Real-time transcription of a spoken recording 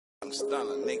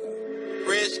stunner, nigga.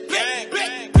 Fresh gang,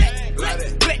 gang, gang,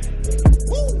 gang.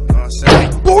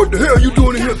 Boy, what the hell you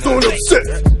doing in here throwing up set?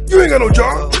 You ain't got no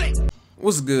job.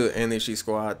 What's good, NHG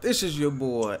squad? This is your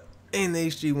boy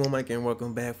NHG OneMic, and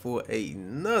welcome back for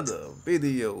another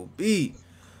video.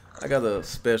 I got a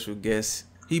special guest.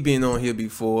 He been on here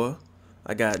before.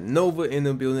 I got Nova in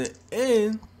the building,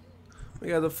 and we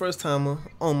got the first timer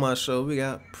on my show. We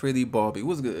got PeattyBarbie.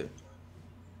 What's good?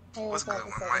 Hey, What's good,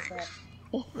 Mike?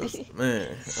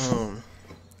 Man,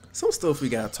 some stuff we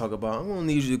gotta talk about. I'm gonna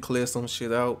need you to clear some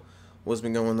shit out. What's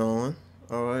been going on?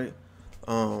 All right.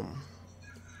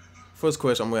 First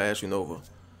question I'm gonna ask you, Nova.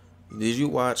 Did you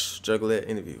watch Juggy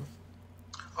interview?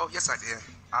 Oh yes, I did.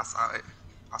 I saw it.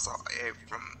 I saw it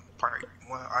from part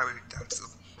 1 all the way down to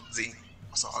Z.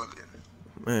 I saw all of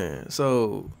it. Man,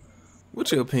 so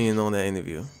what's your opinion on that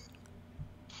interview?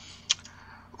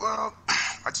 Well,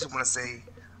 I just want to say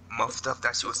most stuff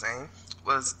that she was saying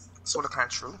was sort of kind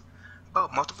of true,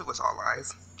 but most of it was all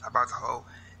lies about the whole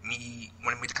me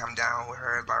wanting me to come down with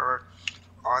her, blah, blah,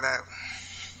 all that.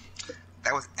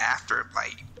 That was after,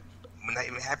 like, when that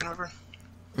even happened with her.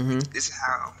 Mm-hmm. This is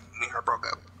how me and her broke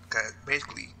up. Because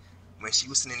basically, when she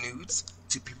was sending nudes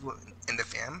to people in the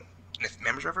fam, and the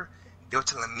members of her, they were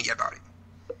telling me about it.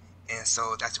 And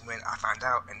so that's when I found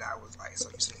out, and I was like, so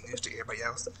you're sending nudes to everybody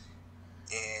else?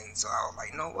 And so I was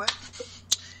like, you know what?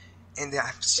 And then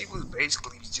she was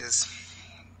basically just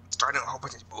starting a whole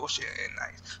bunch of bullshit and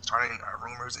like starting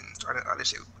rumors and starting other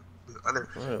shit with other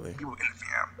people in the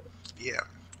fam. Yeah.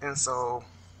 And so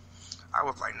I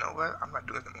was like, you know what? I'm not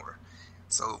doing it anymore.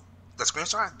 So the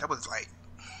screenshot, that was like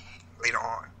later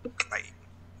on. Like,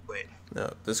 but.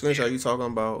 No, the screenshot you talking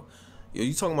about,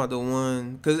 you talking about the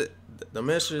one, because the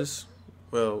message,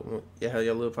 well, you had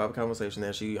your little private conversation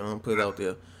that she put out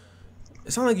there.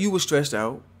 It sounded like you were stressed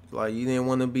out. Like, you didn't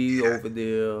want to be over there.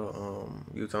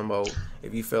 You were talking about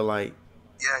if you felt like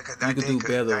you could do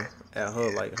better at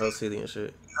her, like her city and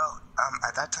shit. No,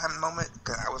 at that time moment,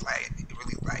 because I was like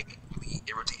really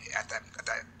irritated at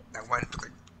that one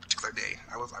particular day.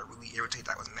 I was like really irritated.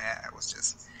 I was mad. I was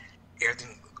just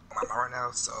everything on my mind right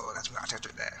now. So that's when I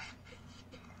texted that.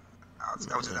 I was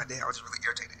just that day. I was just really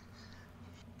irritated.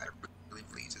 Like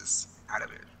really just out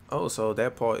of it. Oh, so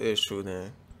that part is true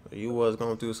then. You was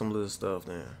going through some little stuff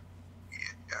then.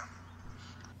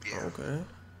 Yeah. Okay.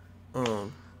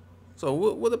 So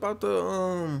what about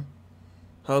the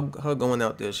her going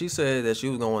out there? She said that she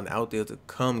was going out there to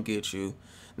come get you.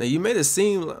 Now you made it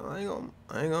seem like I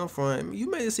ain't gonna front.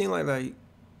 You made it seem like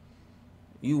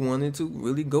you wanted to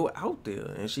really go out there,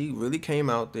 and she really came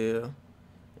out there.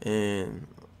 And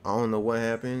I don't know what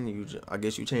happened. I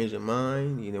guess you changed your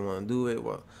mind. You didn't want to do it.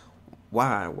 Well,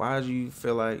 why? Why did you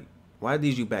feel like? Why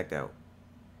did you back out?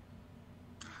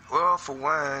 Well, for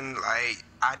one, like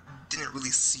I didn't really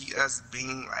see us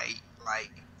being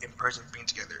like in person being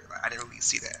together. Like I didn't really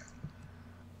see that,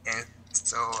 and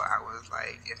so I was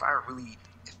like, if I really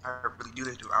do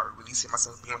this, do I really see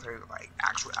myself being with her, like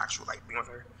actual like being with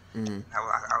her? Mm-hmm.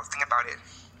 I was thinking about it,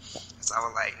 so I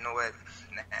was like, you know what?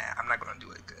 Nah, I'm not gonna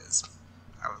do it because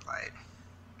I was like,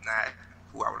 nah,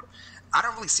 I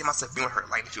don't really see myself being with her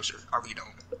like in the future. I really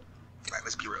don't. Like,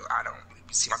 let's be real. I don't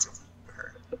really see myself with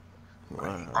her.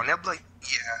 Wow. On Nebula,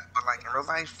 yeah, but like in real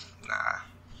life, nah.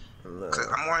 Cause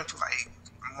I'm more into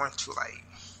like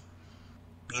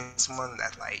being someone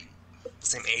that's like the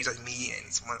same age as me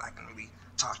and someone I can really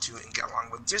talk to and get along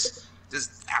with. Just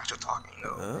actual talking, you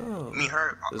know. Oh, me and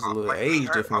her. There's a little age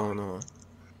difference going on.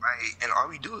 Like, and all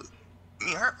we do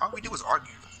is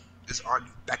argue. Just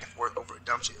argue back and forth over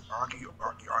dumb shit. Argue.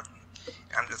 And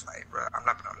I'm just like, bro, I'm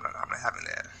not having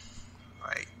that.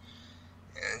 Like,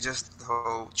 and just the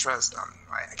whole trust,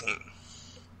 I can't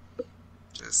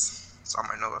just, so I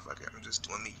might know if I'm just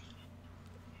doing me.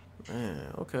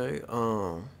 Man, okay.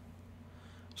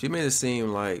 She made it seem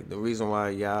like the reason why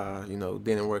y'all,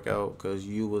 didn't work out because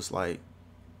you was like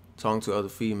talking to other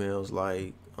females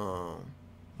like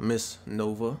Miss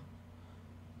Nova.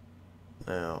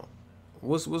 Now,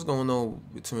 what's going on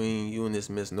between you and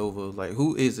this Miss Nova? Like,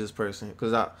 who is this person?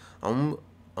 Because I'm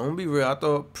gonna be real. I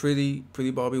thought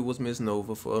PeattyBarbie was Miss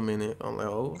Nova for a minute. I'm like,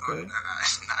 oh, okay.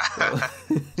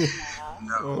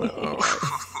 No. Like, all right.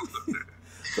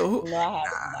 So No, I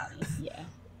haven't. Yeah.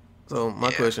 So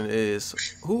my question is,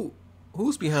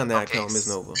 who's behind that account, Miss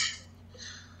Nova?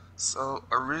 So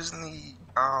originally,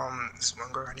 this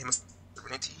one girl, her name is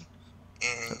Serenity,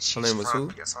 and she's name was from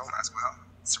who? PS Home as well.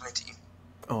 Serenity.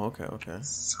 Oh, okay.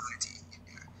 Serenity,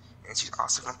 yeah. And she's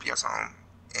also from PS Home.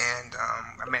 And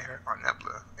I met her on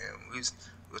Nebula, and we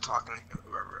were talking,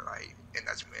 like, and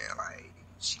that's when like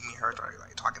me and her started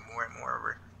like talking more and more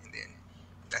over, and then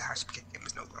that's how she became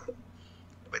Miss Nova.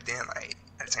 then like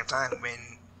at the same time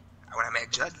when I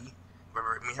met Juggy,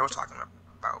 whatever me and her was talking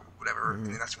about whatever,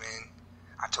 and then that's when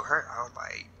I told her, I was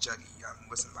like, Juggy, I'm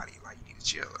with somebody, like you need to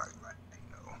chill, like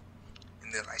you know.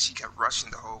 And then like she kept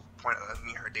rushing the whole point of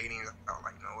me and her dating. I was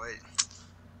like, you know what?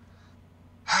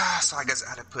 So I guess I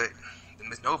had to put the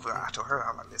Miss Nova. I told her, I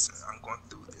was like, listen, I'm going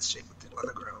through this shit with the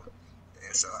other girl,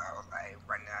 and so I was like,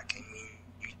 right now I can't mean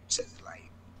you to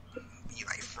like be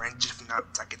like friends just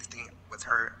not to get this thing with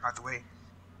her out the way.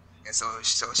 And so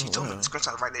she told me the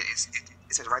screenshot right there.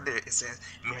 It says right there. It says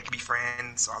me and her can be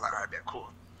friends. So I was like, all right, bet, cool.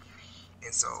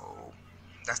 And so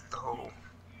that's the whole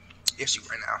issue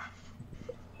right now.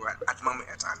 Right at the moment,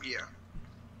 at the time, yeah.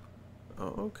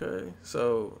 Oh, okay.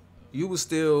 So you was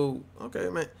still okay,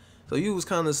 man. So you was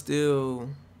kind of still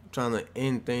trying to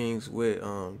end things with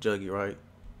Juggy, right?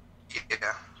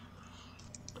 Yeah.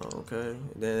 Oh, okay.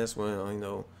 Then that's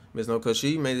when Miss Nova, cause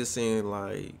she made it seem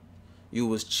like you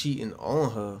was cheating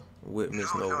on her with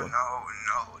Miss No, no, Nova. no,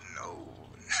 no, no,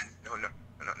 no, no,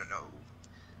 no, no, no.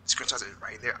 Screenshots is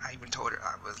right there. I even told her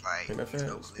I was like, Matter of fact,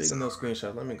 no, listen, speaking of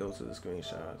screenshots, let me go to the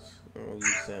screenshots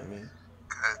you sent me.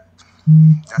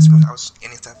 that's when I was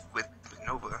ending stuff with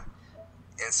Nova,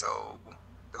 and so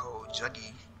the whole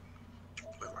Juggy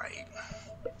was like,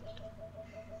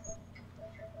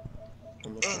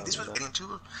 and this was getting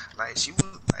too like she was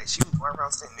going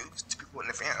around saying news to people in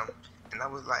the fam, and I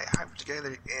was like, hi, we're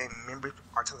together, and members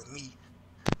are telling me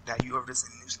that you over this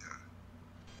in news to them.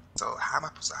 So how am I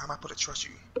supposed to trust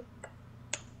you?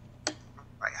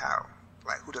 Like how?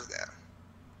 Like who does that?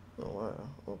 Oh wow.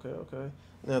 Okay.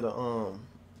 Now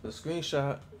the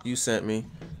screenshot you sent me,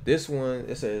 this one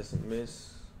it says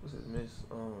Miss what's it,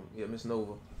 Miss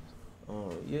Nova.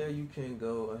 Yeah, you can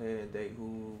go ahead and date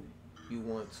who you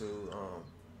want to.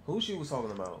 Who she was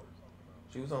talking about?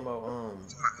 She was talking about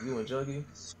you and Juggy,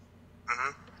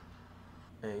 Mm-hmm.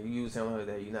 and you was telling her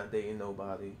that you're not dating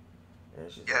nobody,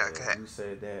 and she Yeah, said you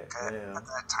said that now.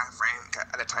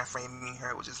 at that time frame, me and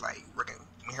her was just like working.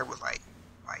 Me and her was like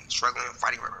struggling and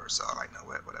fighting with her. So like, no,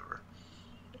 whatever.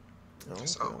 Oh,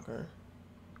 So okay.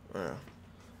 Yeah.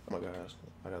 Oh my gosh,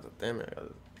 I got to damn it. I got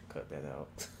to cut that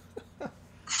out.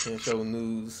 Can't show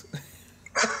news.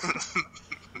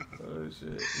 Oh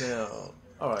shit. Now,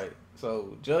 all right.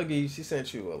 So Juggy, she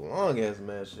sent you a long ass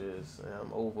message. And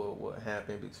I'm over what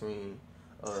happened between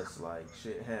us. Like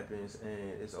shit happens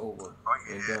and it's over oh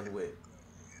and yeah, done with.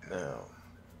 Now,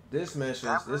 this message,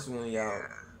 that this was when yeah.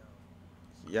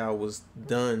 y'all was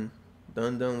done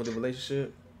with the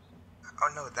relationship. Oh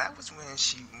no, that was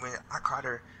when I caught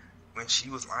her when she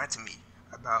was lying to me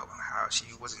about how she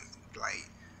wasn't like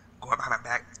going behind my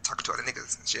back talking to other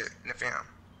niggas and shit in the fam.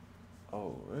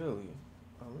 Oh really?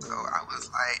 Oh, let So me I was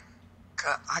like,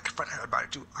 'cause I confronted her about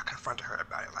it too. I confronted her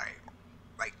about it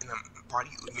like in a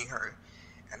party with me and her,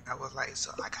 and I was like,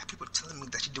 so I got people telling me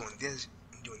that she's doing this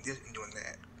and doing this and doing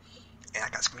that, and I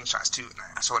got screenshots too, and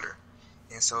I told her,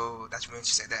 and so that's when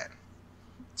she said that.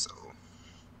 So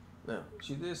Now,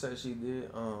 she did say she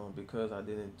did because I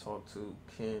didn't talk to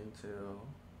Ken till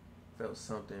felt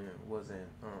something wasn't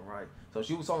right. So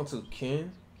she was talking to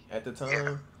Ken at the yeah,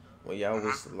 time when y'all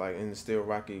was mhm, like in the still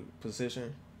rocky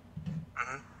position.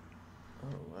 mhm. Oh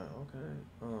wow, okay.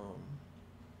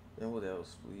 Then what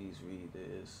else? Please read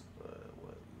this.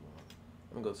 What you want?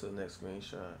 I'm gonna go to the next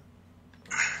screenshot.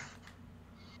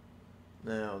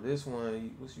 Now this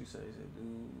one, what you say? Said,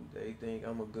 do they think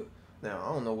I'm a good? Now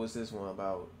I don't know what's this one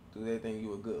about. Do they think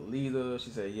you a good leader? She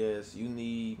said yes. You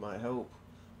need my help,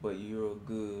 but you're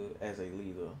good as a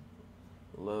leader.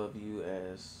 Love you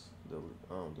as the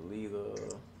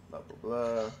leader. Blah blah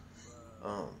blah.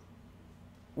 Um,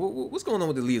 what's going on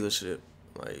with the leadership?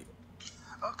 Like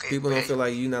Okay, people don't wait. feel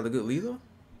like you're not a good leader.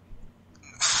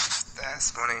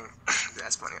 That's funny.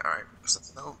 That's funny. All right.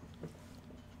 So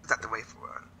that's the way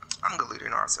for. I'm a good leader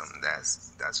in RSM.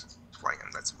 That's who I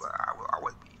am. That's what I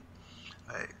would be.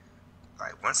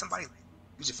 Like when somebody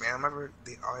leaves your family member,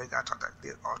 they always got talk.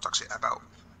 They all talk shit about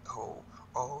the whole.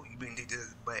 Oh, you been did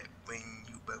this, but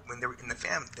when they were in the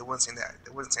family, they wasn't saying that.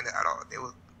 They wasn't saying that at all. They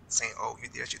were saying, oh, you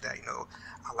did shit that. You know,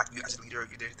 I like you as a leader.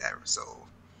 You did that. So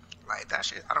like that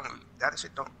shit, I don't. That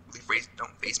shit don't really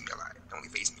face me a lot. Don't really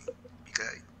face me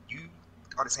because you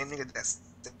are the same nigga that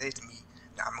said to me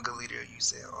that I'm a good leader. You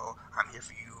said, oh, I'm here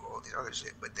for you, all this other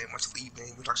shit. But then once you leave, then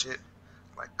you talk shit.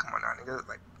 Like, come on now, nigga.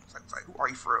 Like who are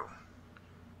you for real?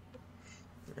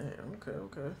 Yeah,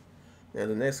 okay. Now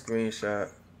the next screenshot,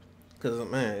 cause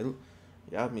man,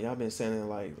 y'all been sending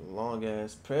like long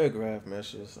ass paragraph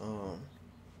messages.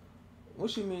 What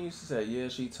she means to say? Yeah,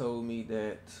 she told me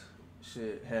that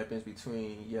shit happens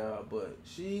between y'all, but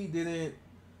she didn't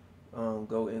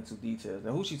go into details.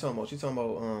 Now, who she talking about? She talking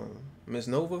about Miss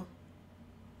Nova.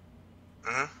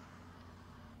 Mhm.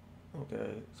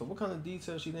 Okay, so what kind of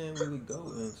details she didn't really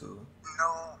go into?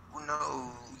 No,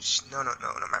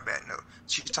 my bad. No,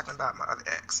 she was talking about my other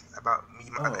ex, about me,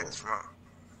 and my other Oh, ex from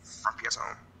PS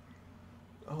Home.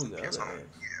 oh, your PS other Home, ex.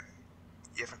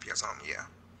 yeah, from PS Home, yeah.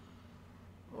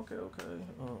 Okay, okay.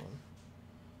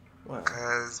 Wow.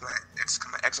 Cause my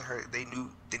ex and her, they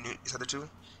knew each other too,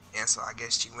 and so I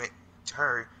guess she went to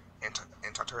her and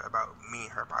talked to her about me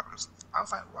and her problems. I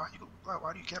was like, why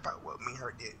do you care about what me and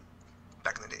her did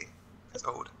back in the day? That's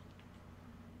old.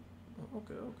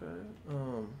 Okay, okay.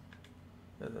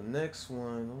 And the next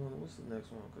one, what's the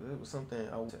next one? Because it was something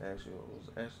I wanted to ask you. I was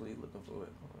actually looking for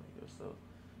it on your stuff.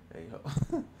 Hey,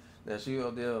 ho. Now, she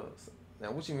up there.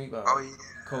 Now, what you mean by Oh yeah.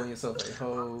 calling yourself a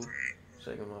hoe,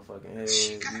 shaking my fucking head?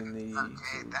 She got You need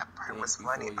okay. to That part think was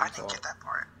funny. before you I didn't get talk. that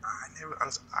part. I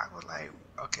was like,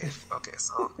 okay.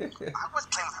 So I was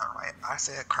playing with her, right? I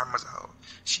said karma's a hoe.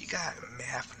 She got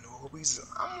mad for no reason.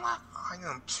 I'm like, I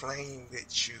am playing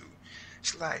with you.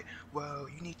 She's like, well,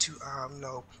 you need to,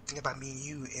 think about me and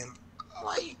you. And I'm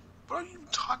like, what are you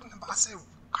talking about? I said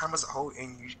karma's a hoe,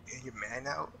 and you're mad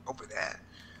now over that.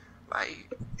 Like,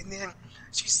 and then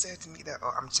she said to me that,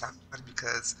 oh, I'm childish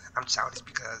because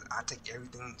I take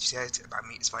everything she says about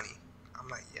me. It's funny. I'm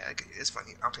like, yeah, it's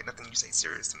funny. I don't take nothing you say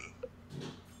serious to me.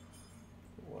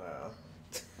 Wow.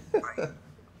 Like,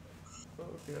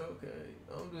 Okay, okay.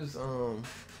 I'm just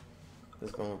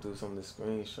going through some of the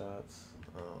screenshots.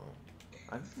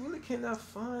 I really cannot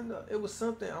find. It was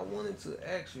something I wanted to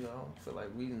ask you. I don't feel like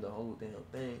reading the whole damn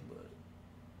thing, but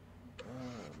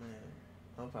man,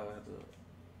 I'll probably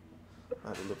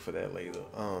have to look for that later.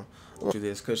 I want to do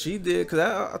this because she did. Because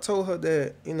I told her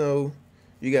that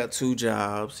you got 2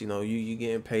 jobs. You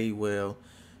getting paid well.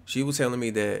 She was telling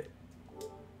me that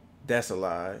that's a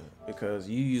lie because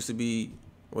you used to be.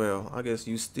 Well, I guess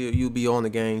you'll be on the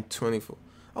game 24.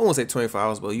 I won't say 24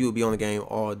 hours, but you'll be on the game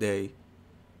all day,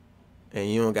 and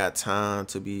you don't got time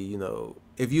to be.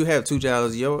 If you have 2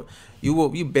 jobs, you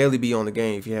barely be on the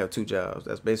game if you have 2 jobs.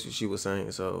 That's basically what she was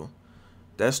saying. So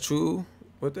that's true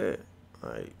with that.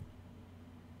 Like,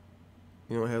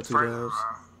 you don't have two first, jobs?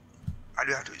 I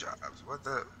do have 2 jobs. What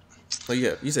the? Oh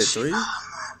yeah, you said She, 3? I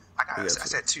You got 2.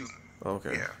 said 2.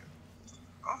 Okay. Yeah.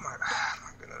 Oh my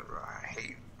goodness, bro. I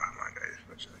hate. Oh my god,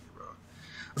 it's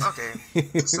bro. Okay.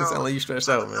 It So, sound like you stressed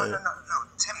out, man. no.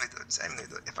 Tell me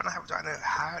though. If I don't have a job, then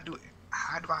how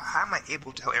am I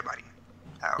able to tell everybody?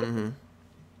 How? Mhm.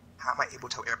 How am I able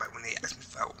to tell everybody when they ask me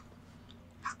for help?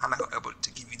 How am I able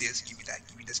to give you this, give you that,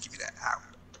 give you this, give you that? How?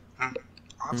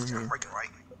 Obviously, I'm Mhm. working, right?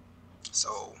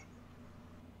 So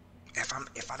if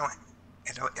I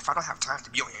don't have time to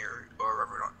be on here or if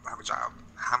I don't have a job,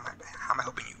 how am I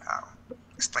helping you? How?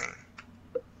 Explain.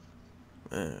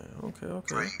 Man, okay.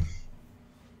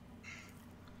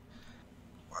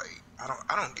 Like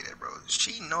I don't get it, bro.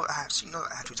 She knows I have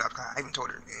 2 jobs. I even told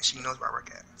her, and she knows where I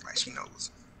work at. Like she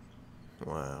knows.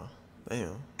 Wow.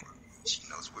 Damn. She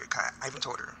knows where. I even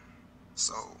told her.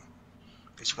 So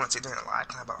if she wants to sit there and lie,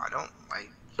 but I don't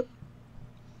like.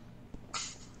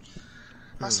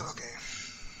 That's Hmm. okay.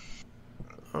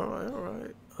 All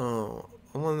right.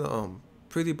 I want to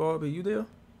Pretty Barbie, you there?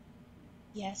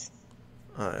 Yes.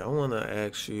 All right. I want to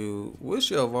ask you, what's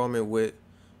your involvement with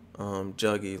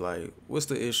Juggy? Like, what's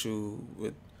the issue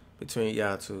between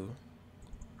y'all two?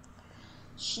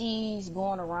 She's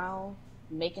going around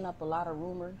making up a lot of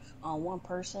rumors on one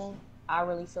person. I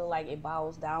really feel like it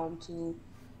boils down to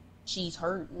she's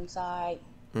hurt inside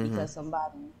Mhm. because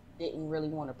somebody didn't really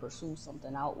want to pursue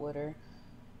something out with her.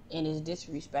 And it's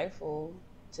disrespectful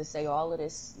to say all of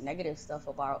this negative stuff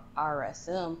about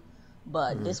RSM,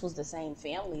 but Mhm. this was the same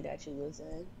family that she was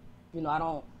in. I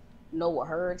don't know what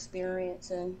her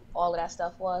experience and all of that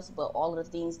stuff was, but all of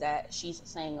the things that she's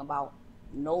saying about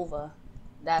Nova,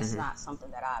 that's Mhm. not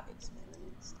something that I've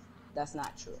experienced. That's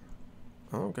not true.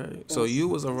 Okay. So And you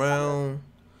was some of, around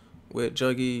with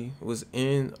Juggy was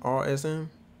in RSM?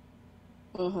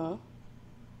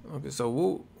 mm-hmm. Okay. So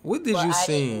what did But you I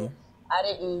didn't, see? I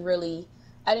didn't really,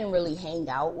 I didn't really hang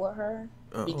out with her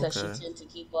Oh, because she okay. tend to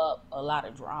keep up a lot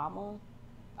of drama.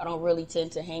 I don't really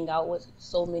tend to hang out with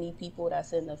so many people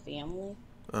that's in the family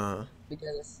Uh.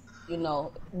 because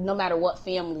no matter what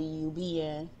family you be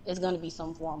in, it's gonna be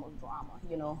some form of drama.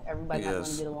 Everybody not gonna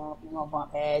Yes. get along. You're gonna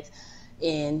bump heads,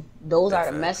 and those Big are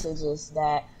the facts. messages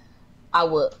that I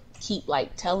would keep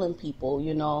like telling people.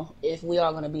 If we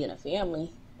are gonna be in a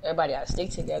family, everybody gotta stick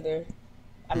together.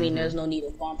 I mean, Mhm. there's no need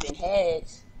of bumping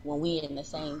heads when we in the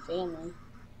same family.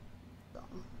 So,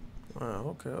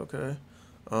 Wow. Okay. Okay.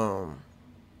 Um.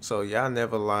 So y'all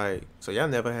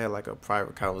never had like a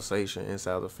private conversation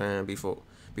inside the fam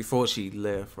before she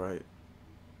left, right?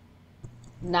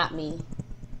 Not me.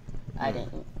 I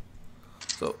didn't.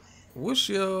 So what's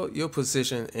your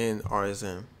position in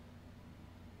RSM?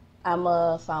 I'm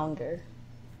a founder.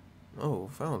 Oh,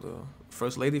 founder,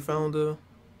 first lady founder.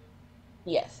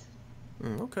 Yes.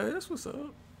 Okay, that's what's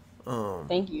up. Um,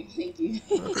 Thank you. Thank you.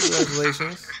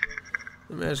 congratulations.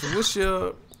 Let me ask you,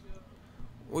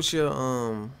 what's your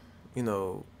you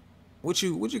know, what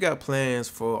you got plans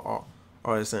for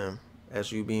RSM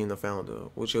as you being the founder?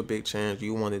 What's your big change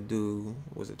you want to do?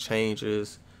 Was it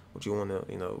changes? What you want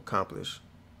to accomplish?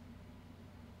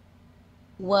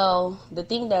 Well, the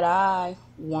thing that I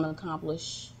want to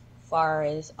accomplish far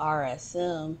as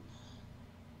RSM,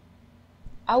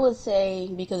 I would say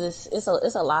because it's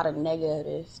a lot of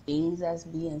negative things that's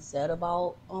being said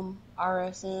about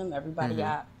RSM. Everybody Mm-hmm.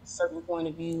 got a certain point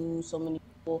of view. So many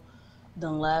people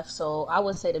done left. So I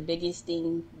would say the biggest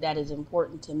thing that is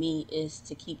important to me is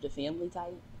to keep the family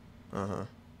tight. Uh huh.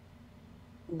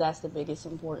 That's the biggest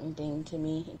important thing to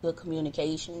me. Good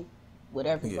communication with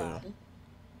Yeah. everybody.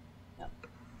 Yep.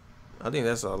 I think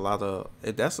that's a lot of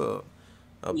that's a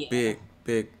Yeah.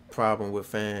 big problem with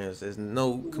fans. There's Mhm.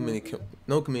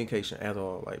 no communication at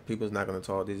all. Like people's not gonna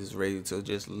talk. They're just ready to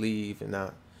just leave and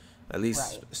not at least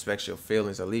Right. respect your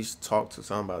feelings. At least talk to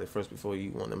somebody first before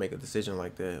you want to make a decision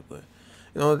like that. But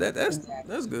that's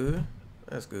Exactly. good.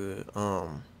 That's good.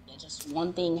 Yeah, just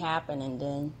one thing happened and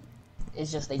then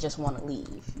it's just they just want to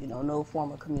leave. No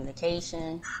form of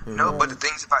communication. No, Mhm. but the Really.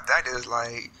 things about that is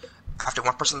like after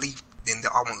one person leave, then they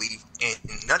all won't leave, and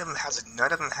none of them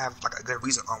have like a good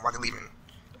reason on why they're leaving.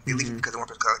 They're leaving Mhm. because one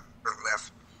person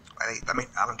left. Like, I mean,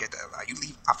 I don't get that. Like, you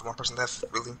leave after one person left,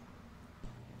 really?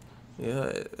 Yeah,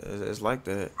 it's like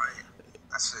that. Like,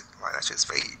 that's it. Like, that shit's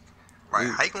fake. Like, We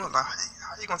how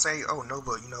you gonna say, oh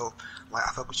Nova, like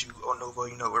I fuck with you, oh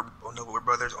Nova, we're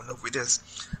brothers, oh Nova, we're this,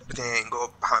 but then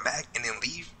go behind my back and then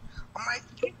leave? I'm like,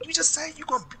 you just say you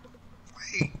gonna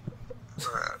like,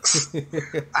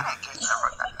 bruh. I don't get that.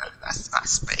 Bro.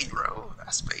 That's fake, bro.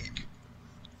 That's fake.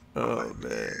 I'm Oh like,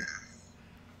 man.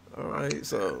 yeah, All I don't right. get that.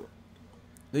 So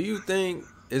do you think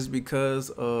it's because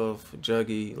of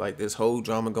Juggy, like this whole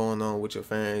drama going on with your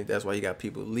family? That's why you got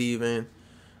people leaving.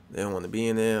 They don't want to be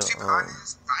in there. To be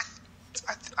honest,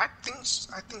 I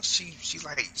think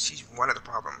she's one of the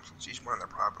problems. She's one of the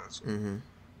problems. Mm-hmm.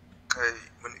 Cause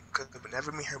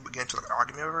whenever me and her would get into like an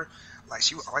argument over, like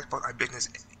she would always post our business,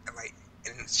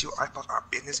 and she would always post our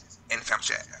business in the fam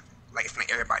chat, like in front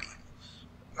of everybody.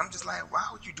 And I'm just like, why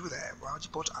would you do that? Why would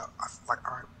you post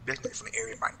our business in front of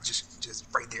everybody, just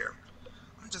right there?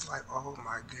 I'm just like, oh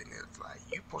my goodness, like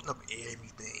you posting up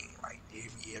everything, like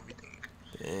everything,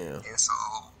 Damn. and so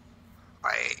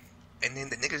like, and then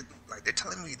the niggas like they're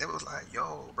telling me they was like,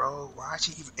 yo, bro, why is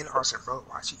she even in arson, bro?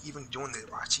 Why is she even doing this?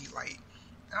 Why is she like?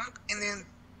 And then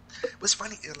what's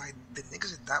funny is like the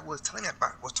niggas that was telling me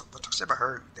about was talking shit about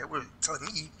her. They were telling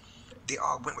me they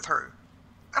all went with her.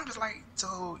 I'm just like,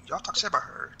 so y'all talk shit about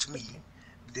her to me,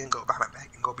 then go behind my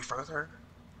back and go be friends with her.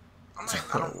 I'm like,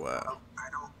 Oh wow.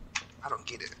 I don't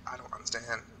get it. I don't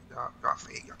understand. Y'all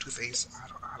fake. Y'all two faced.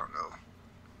 I don't know.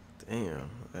 Damn.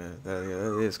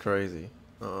 That is crazy.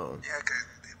 Um, Yeah, cause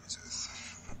it was just.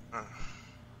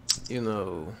 Mm. you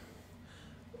know,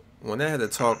 when I had to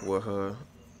talk with her,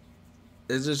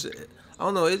 it's just I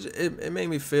don't know. It made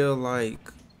me feel like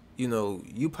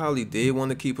you probably did want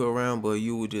to keep her around, but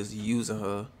you were just using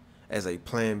her as a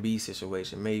plan B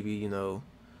situation. Maybe you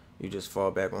just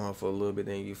fall back on her for a little bit.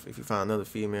 Then if you find another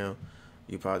female,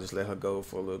 you probably just let her go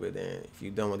for a little bit. Then if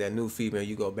you done with that new female,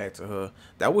 you go back to her.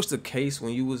 That was the case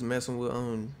when you was messing with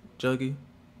Juggy.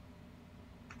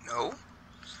 No,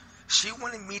 she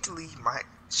wanted me to leave my.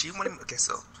 She wanted me. Okay,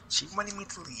 so she wanted me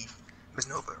to leave Miss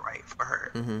Nova, right, for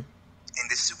her. Mm-hmm. And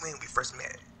this is when we first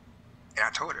met. And I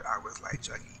told her, I was like,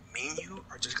 Juggy, me and you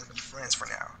are just gonna be friends for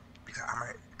now. Because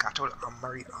I told her I'm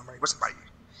married with somebody.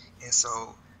 And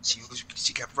so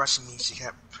she kept rushing me, she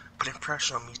kept putting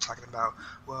pressure on me, talking about,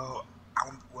 I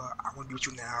want to be with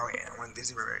you now, and I want this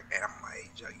and that. And I'm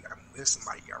like, Juggy, I'm with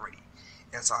somebody already.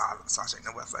 And so I said,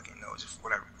 no, what, fucking no, just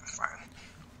whatever, fine,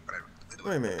 whatever, do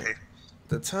Wait it, a minute. okay?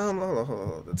 The timeline. Hold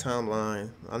on. The timeline.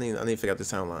 I need to figure out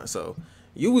this timeline. So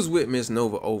you was with Miss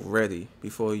Nova already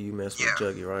before you messed with Yeah,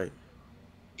 Juggy, right?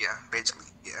 yeah, basically,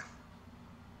 yeah.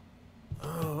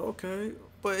 Oh, okay.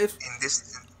 But if And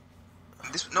this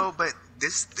no, but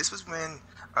this was when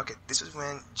okay, this was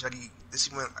when Juggy. This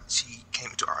is when she came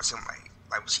into RSM.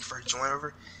 Like when she first joined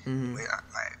over. mm-hmm. When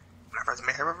I first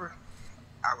met her over,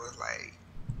 I was like,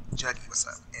 Juggy, what's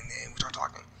up? And then we started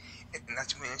talking, and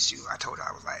that's when I told her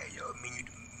I was like, yo,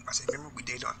 I said, remember we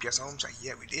dated on PS Home? She's like,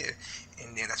 yeah, we did.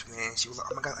 And then that's when she was like,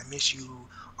 oh my god, I miss you.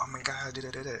 Oh my god, da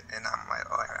da da da. And I'm like,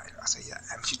 oh, I said, yeah,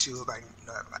 I miss you too. Like, you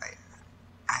know,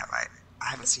 I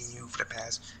haven't seen you for the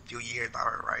past few years, about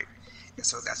her, right? And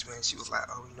so that's when she was like,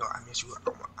 oh, you know, I miss you. I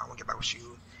want to get back with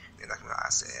you. And that's when I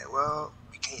said, well,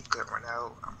 we can't good right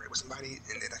now. I'm ready with somebody.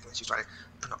 And then that's when she started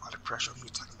putting all the pressure on me,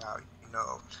 talking about, you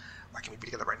know, why can't we be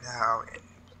together right now? And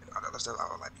all that other stuff. I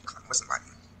was like, because I'm with somebody.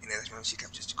 And then that's when she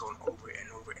kept just going over and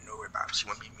over and over about she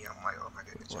want to meet me. I'm like, oh my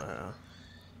goodness. Wow.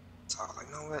 So I was like,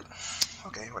 you know what?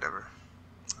 Okay, whatever.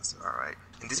 I said, all right.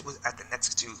 And this was at the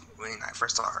Nexus too when I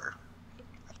first saw her.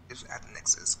 This was at the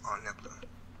Nexus on Nebula.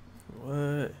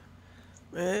 What?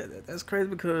 Man, that's crazy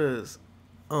because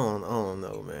I don't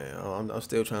know, man. I'm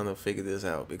still trying to figure this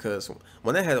out because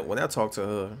when I talked to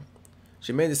her,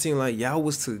 she made it seem like y'all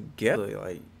was together,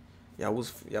 like y'all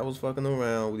was fucking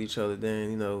around with each other.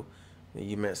 Then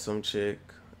you met some chick,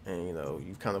 and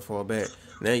you kind of fall back.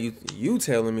 Now you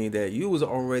telling me that you was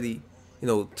already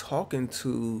talking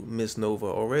to Miss Nova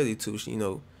already too.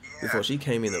 Before she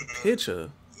came in the picture.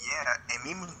 Yeah, and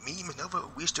me and Miss Nova,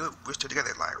 we're still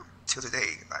together, like till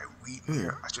today. Like we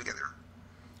are still together.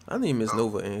 I need Miss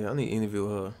Nova in. I need to interview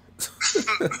her.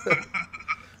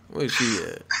 Where's she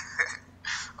at?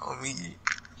 Oh me.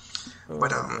 Oh,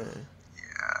 But man.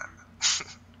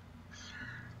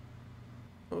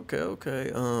 yeah.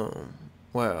 Okay.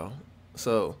 Wow.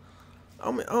 So,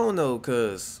 I don't know,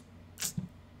 cause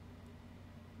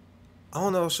I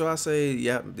don't know. Should I say,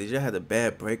 yeah? Did y'all had a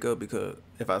bad breakup? Because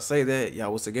if I say that,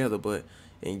 y'all was together, but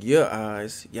in your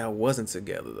eyes, y'all wasn't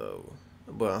together though.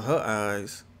 But in her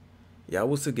eyes, y'all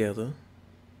was together.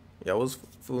 Y'all was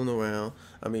fooling around.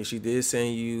 I mean, she did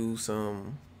send you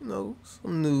some,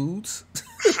 some nudes.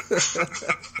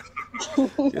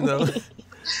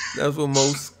 That's what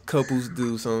most couples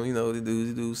do. Some, they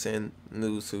do send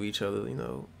nudes to each other.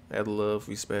 Out of love,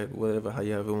 respect, whatever, how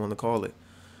you ever want to call it.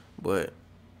 But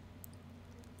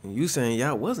you saying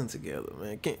y'all wasn't together,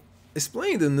 man. Can't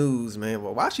explain the news, man.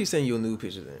 Well, why she sending you a nude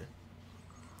picture then?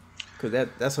 Cause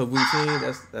that's her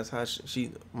routine. That's how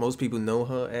she most people know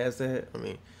her as that. I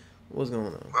mean, what's going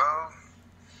on? Well,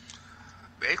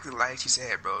 basically, like she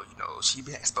said, bro, she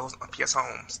been exposed on PS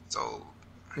Homes, so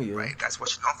Yeah. right, that's what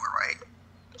she's known for, right?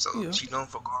 So Yeah. she's known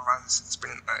for going around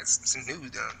spreading some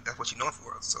news. That's what she's known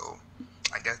for. So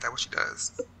I guess that's what she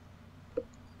does.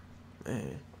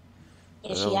 Man.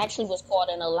 And she actually was caught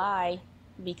in a lie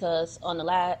because on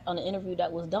the interview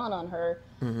that was done on her,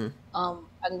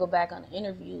 I can go back on the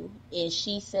interview, and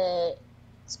she said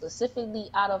specifically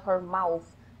out of her mouth,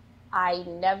 I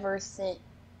never sent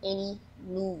any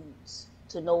nudes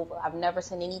to Nova. I've never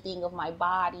sent anything of my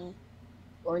body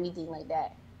or anything like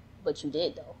that. But you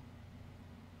did though.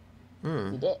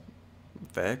 You did.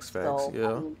 Facts. So, Yeah.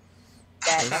 I mean,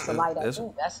 that's a lie. That's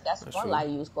one true. lie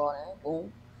you was caught in.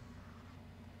 Boom.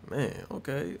 Man,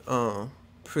 okay.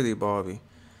 Pretty Barbie.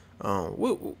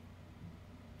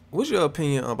 What's your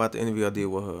opinion about the interview I did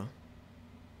with her?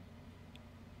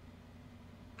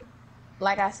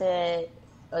 Like I said,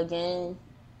 again,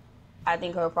 I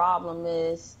think her problem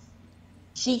is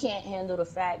she can't handle the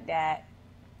fact that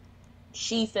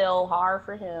she fell hard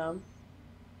for him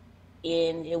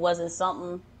and it wasn't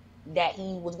something that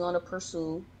he was going to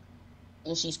pursue,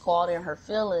 and she's caught in her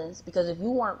feelings. Because if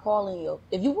you weren't caught in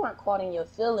your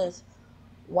feelings,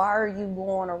 why are you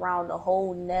going around the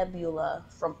whole nebula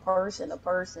from person to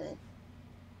person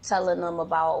telling them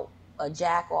about a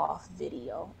jack off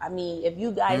video? I mean, if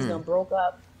you guys done broke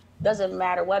up, doesn't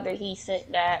matter whether he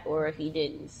sent that or if he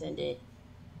didn't send it.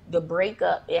 The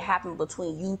breakup, it happened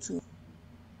between you two.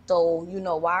 So,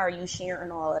 why are you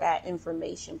sharing all of that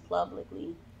information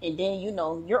publicly? And then,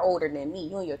 you're older than me.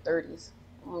 You're in your 30s.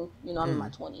 I'm in my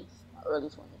 20s, my early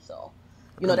 20s. So,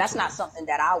 that's not something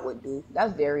that I would do.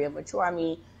 That's very immature. I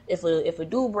mean, if a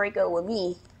dude break up with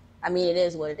me, I mean, it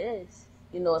is what it is.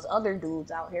 It's other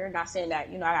dudes out here. Not saying that,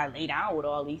 I gotta lay down with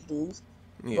all these dudes.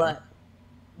 Yeah. But,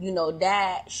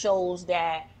 that shows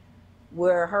that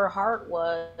where her heart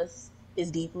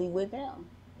is deeply with him.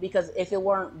 Because if it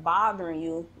weren't bothering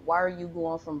you, why are you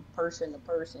going from person to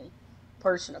person,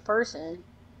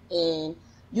 and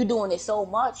you doing it so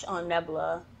much on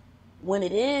Nebula when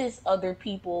it is other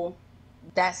people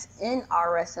that's in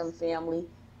RSM family,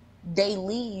 they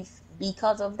leave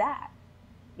because of that,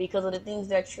 because of the things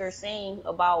that you're saying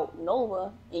about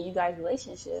Nova and you guys'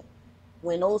 relationship,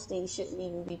 when those things shouldn't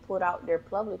even be put out there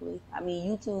publicly. I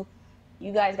mean,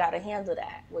 you guys got to handle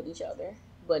that with each other,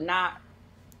 but not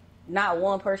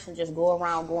one person just go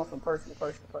around going from person to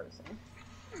person to person.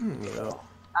 Yeah. So,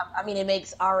 I mean, it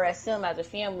makes RSM as a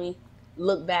family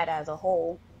look bad as a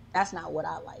whole. That's not what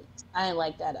I liked. I didn't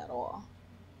like that at all.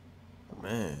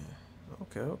 Man,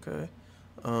 okay.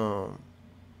 Um,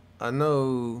 I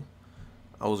know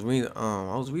I was reading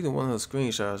one of her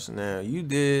screenshots. Now you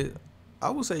did, I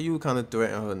would say you kind of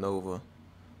threatened her, Nova.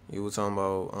 You were talking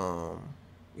about,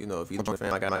 if you don't join the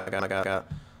fan, I got.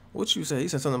 What you say? He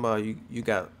said something about you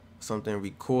got something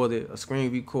recorded, a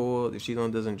screen record. If she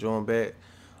doesn't join back,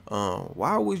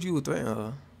 why would you threaten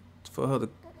her for her to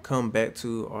come back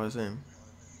to RSM?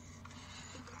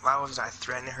 Why was I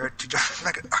threatening her to drive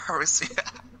like an RC?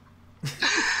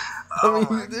 I Oh mean,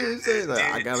 my you did say goodness,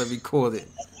 that. I dude. gotta record it.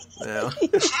 Now,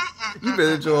 you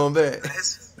better join back.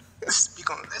 Let's speak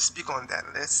on that.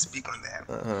 Let's speak on that.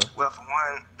 Uh huh. Well, for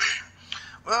one,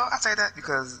 well, I say that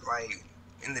because like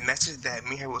in the message that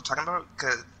me and her were talking about,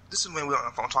 because this is when we were on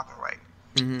the phone talking, right?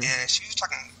 Mhm. And she was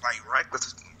talking like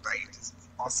reckless, like just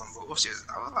awesome bullshit.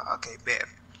 I was like, okay, bet.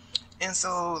 And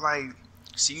so like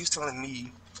she was telling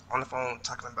me on the phone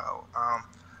talking about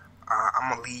I'm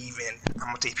gonna leave and I'm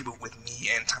gonna take people with me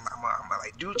and I'm gonna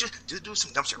like just do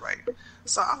some dumb shit, right?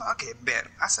 So I was like, okay, bet.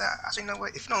 I said, you know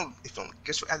what? If you don't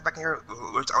get your ass back in here,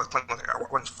 which I was playing with her. I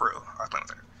wasn't for real. I was playing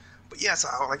with her. But yeah, so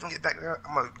I was like, if you don't get back there,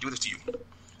 I'm gonna do this to you.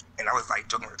 And I was like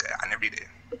joking with her. I never did it.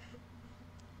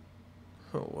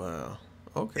 Oh wow.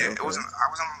 Okay. Yeah, it Okay. wasn't.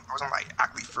 I wasn't like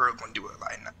actually for real gonna do it.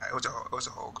 Like nah, it was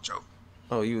a whole joke.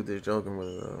 Oh, you were just joking with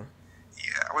her.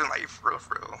 Yeah, I wasn't like for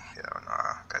real. Yeah,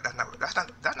 nah, that's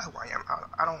not who I am.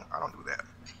 I don't do that.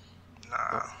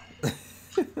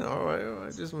 Nah. All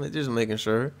right. Just making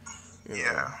sure. You know,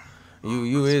 Yeah.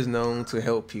 you is known to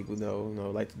help people, though.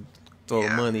 Like to throw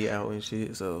Yeah. money out and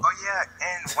shit. So. Oh yeah,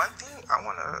 and one thing I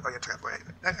wanna. Oh yeah, go ahead.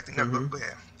 No, Mhm. go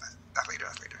ahead. That's later.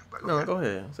 That's later. But go No, ahead. go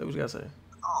ahead. Say what you gotta say.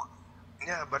 Oh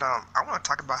yeah, but I want to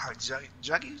talk about how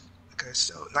Juggy, because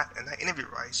so not in that interview,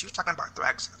 right? She was talking about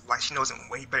Thrax like she knows him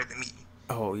way better than me.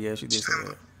 Oh yeah, she did say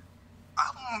that.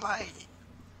 I'm like,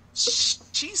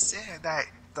 she said that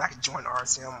Thrax joined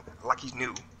RSM like he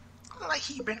knew. I'm like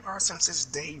he been RSM since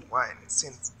day one.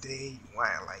 Since day one,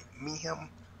 like me him,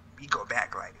 we go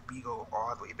back, like we go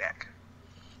all the way back.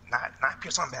 Not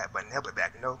Pearson back, but Nebula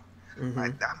back. You know, Mhm.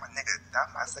 like that my nigga, that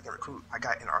my second recruit I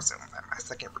got in RSM, like my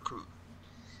second recruit.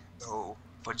 So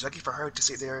for Juggy, for her to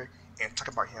sit there and talk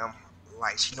about him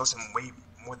like she knows him way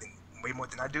more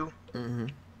than I do,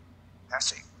 Mhm. that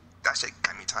shit that shit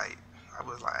got me tight. I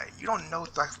was like, you don't know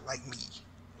stuff like me.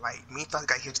 Like me and Thug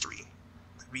got history.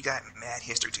 Like, we got mad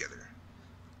history together.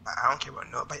 Like, I don't care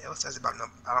what nobody else says about no.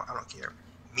 I don't care.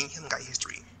 Me and him got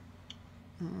history.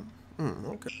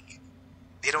 Okay.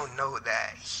 They don't know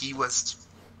that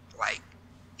like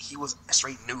he was a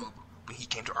straight noob when he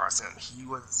came to RSM. He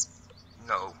was, you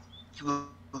know, he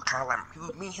was kind of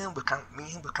like me and him was kind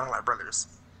of like brothers.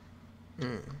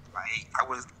 Mm. Like I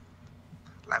was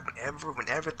like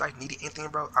whenever I needed anything,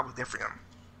 bro, I was there for him.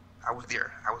 I was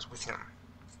there. I was with him,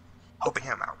 helping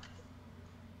him out.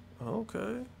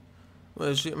 Okay.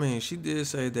 Well, she did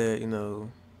say that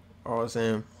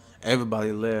RSM,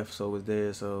 everybody left, so was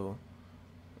there. So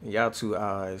y'all two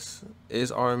eyes,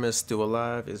 is RMS still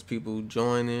alive? Is people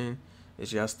joining?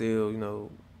 Is y'all still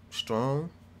strong?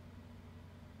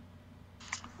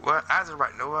 Well, as of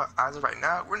right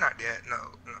now, we're not dead. No,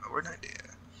 we're not dead.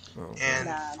 Okay. And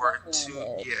Nah, for definitely not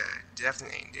two, dead. yeah,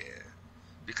 definitely ain't dead.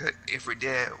 Because if we're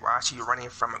dead, why is she running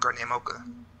from a girl named Mocha?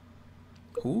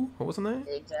 Who? What was her name?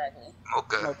 Exactly.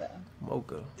 Mocha, Mocha.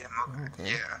 Mocha. yeah, Mocha,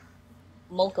 Okay. yeah.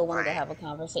 Mocha wanted to Like, have a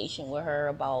conversation with her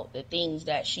about the things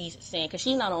that she's saying, because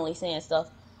she's not only saying stuff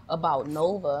about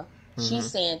Nova, she's Mhm.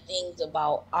 saying things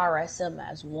about RSM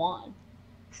as one,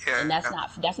 and yeah,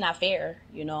 that's not fair,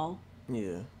 you know.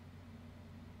 Yeah.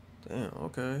 Damn.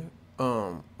 Okay.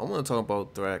 I want to talk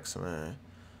about Thrax, man.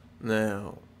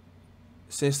 Now,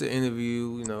 since the interview,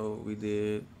 we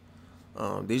did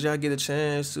y'all get a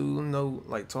chance to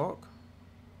like talk?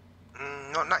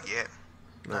 no, not yet,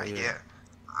 Not not yet. yet.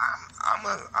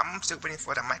 I'm still waiting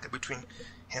for the mic between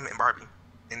him and Barbie,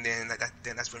 and then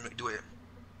that's when we do it.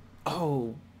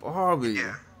 Oh, Barbie.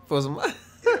 Yeah, For some.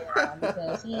 Yeah,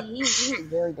 because he was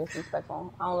very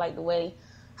disrespectful. I don't like the way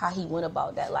how he went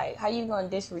about that. Like, how you gonna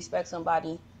disrespect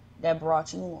somebody that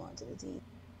brought you onto the team,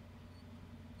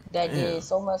 that did Damn.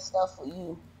 so much stuff for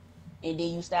you, and then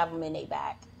you stab them in their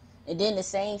back, and then the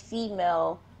same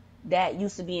female that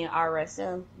used to be in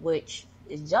RSM, which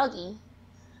is Juggy.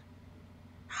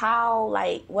 How,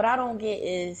 like, what I don't get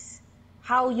is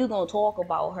how you gonna talk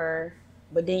about her,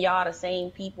 but then y'all the same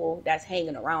people that's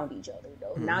hanging around each other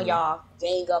though. Now Mhm. y'all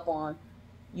gang up on,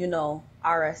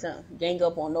 RSM, gang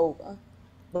up on Nova,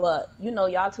 but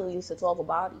y'all two used to talk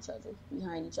about each other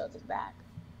behind each other's back.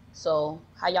 So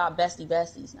how y'all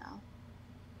besties now?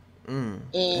 Mm.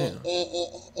 And, Damn. and, and,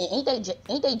 and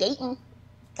ain't they dating?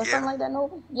 or something Yeah. like that.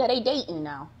 Nova. Yeah, they dating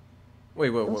now. Wait,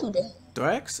 Them two what? dating.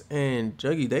 Thrax and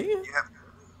Juggy dating? Yeah.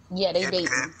 Yeah, they Yeah, because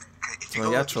dating. if you No,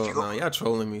 go, y'all if you troll. go, No, y'all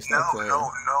trolling me. no, Stop playing. bro,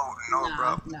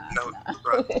 Nah, nah, no, nah.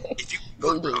 bro. If you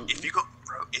go, They bro, dating.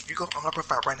 if you go on her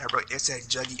profile right now, bro, it said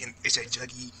Juggy and it said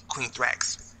Juggy Queen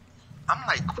Thrax. I'm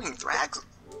like Queen Thrax.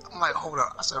 I'm like, hold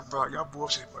up. I said, bro, y'all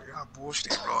bullshit, bro. Y'all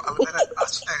bullshit, bro. I looked at it.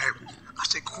 I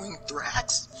said, Queen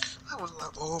Thrax. I was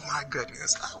like, oh my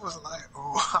goodness. I was like,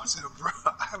 oh, I said, bro,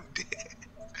 I'm dead.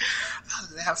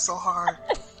 I laughed so hard.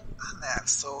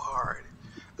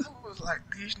 I was like,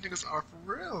 these niggas are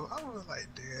for real. I was like,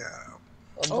 damn.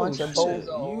 A Oh bunch of shit,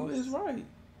 you is bozos. right.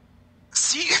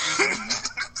 See? Hmm.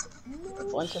 No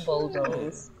Bunch of shit.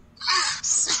 bozos.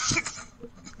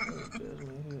 No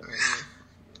judgment here.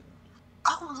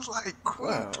 Oh, I was like, Queen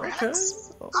wow. Okay.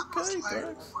 Thrax? I was Okay,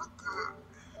 like, Thrax. what the?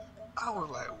 I was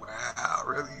like, wow,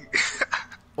 really?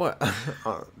 What?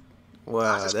 uh, I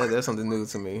wow, just like, that's something new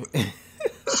to me.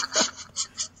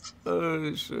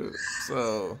 Oh shit.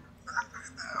 So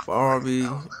funny. I Barbie,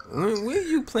 was like, when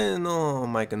you okay. planning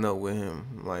on miking up with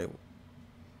him? Like,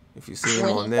 if you see him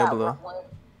When on he stopped Nebula,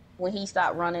 when he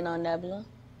stopped running on Nebula.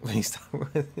 when he start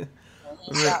running. When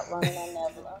he Man, stopped running on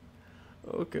Nebula.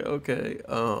 okay, okay.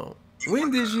 You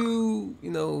When did wanna, you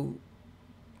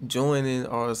join in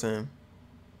RSM?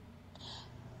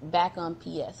 Back on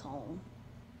PS Home.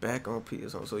 Back on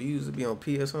PS Home. So you used to be on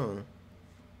PS Home.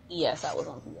 Yes, I was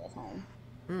on PS Home.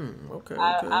 Okay,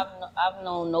 I, okay. I've I've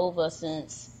known Nova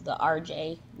since the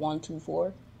RJ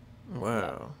 124.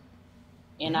 Yep. Wow.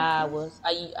 And Okay.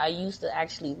 I used to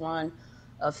actually run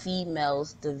a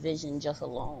females division just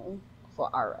alone for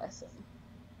RSM.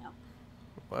 Yep.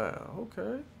 Wow.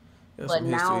 Okay. Got But some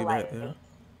now history like back there.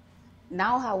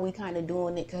 now how we kind of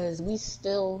doing it because we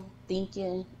still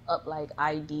thinking up like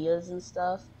ideas and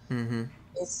stuff. Mm-hmm.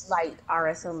 It's like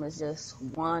RSM is just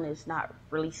one. It's not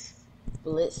really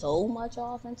split so much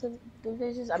off into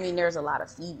divisions. I mean, there's a lot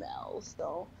of females,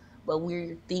 so but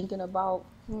we're thinking about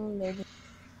maybe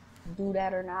do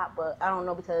that or not. But I don't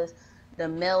know because the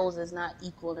males is not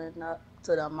equaling up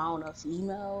to the amount of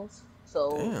females,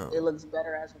 so Damn. it looks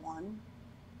better as one.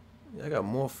 I got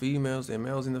more females than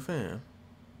males in the fam.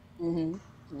 Mhm.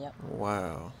 Yep.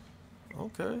 Wow.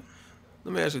 Okay.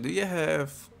 Let me ask you, do you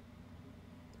have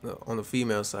on the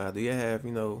female side, do you have,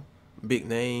 big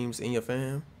names in your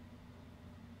fam?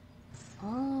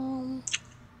 Um.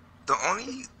 the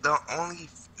only, the only,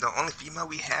 the only female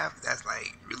we have that's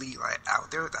like really like out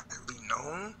there that's really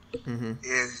known Mm-hmm.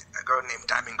 is a girl named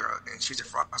Diamond Girl, and she's a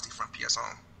Frosty from PS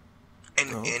Home. And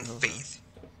Oh, in okay, okay. Faith,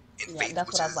 Yeah, that's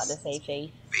which what I was about to is say,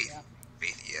 Faith. Faith, Yep.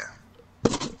 Faith, yeah.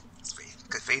 It's Faith.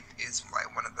 Because Faith is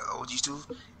like one of the OGs too,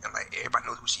 and like everybody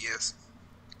knows who she is.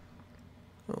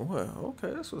 Oh, wow.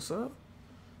 Okay, that's what's up.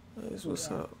 That's what's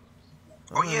Yeah. up.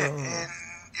 Oh All right, yeah, and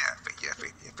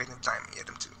Faith and Diamond, yeah,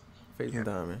 them two. Faith Yeah. and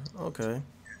Diamond. Okay.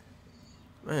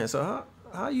 Man, so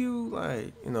how you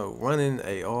like, running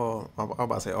a I'm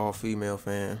about to say all female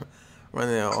fan,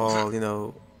 running an all,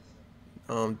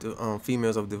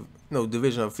 females of the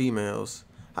division of females.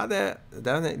 How that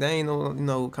ain't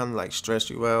no kind of like stress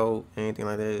you out anything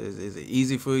like that? Is it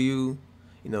easy for you?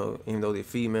 Even though they're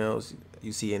females,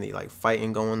 you see any like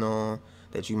fighting going on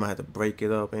that you might have to break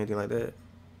it up, anything like that?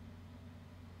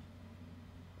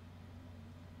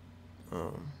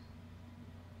 Um,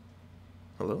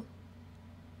 hello.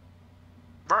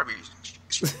 Barbie,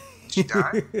 she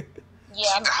died. Yeah,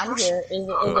 She I'm died. here. Is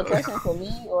the question for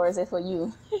me or is it for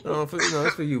you? No,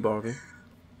 it's for you, Barbie.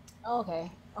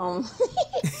 Okay.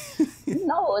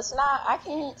 No, it's not. I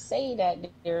can't say that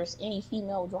there's any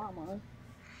female drama.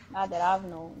 Not that I've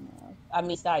known. I mean,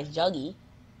 besides Juggy.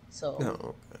 No, So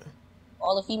okay.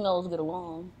 all the females get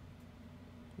along.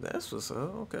 That's what's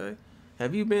up. Okay.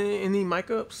 Have you been in any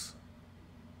mic ups?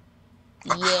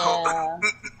 Yeah,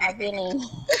 I've been in.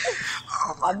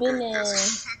 Oh my I've been in.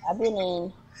 goodness. I've been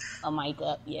in a mic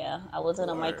up. Yeah, I was in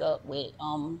a mic Word. up with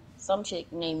some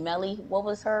chick named Melly. What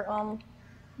was her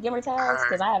gamer tags? Her,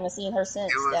 Because I haven't seen her it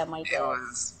since was, that mic it up.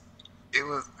 was, it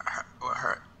was her, well,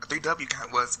 her 3W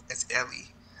count was it's Ellie,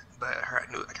 but her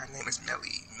new account name is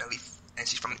Melly, and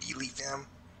she's from the Elite fam,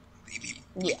 the Elite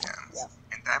Yeah, fams, yeah.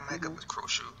 and that makeup Hmm. was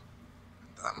crucial.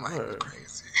 That mic was Word.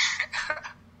 crazy.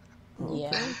 Okay,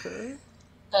 Yeah. okay.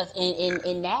 Because Yeah.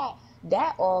 in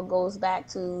that all goes back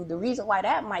to the reason why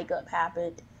that mic up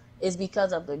happened is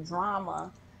because of the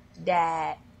drama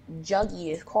that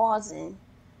Juggy is causing.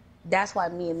 That's why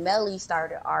me and Melly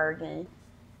started arguing,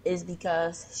 is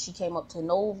because she came up to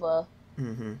Nova.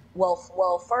 Mm-hmm.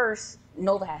 Well, first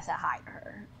Nova has to hide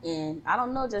her, and I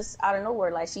don't know, just out of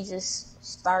nowhere, like she just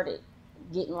started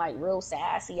getting like real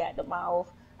sassy at the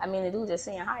mouth. I mean, the dude just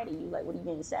saying hi to you. Like, what are you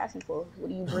being sassy for?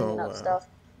 What are you Oh bringing up wow. stuff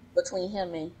between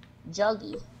him and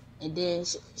Juggy? And then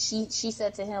she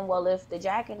said to him, well, if the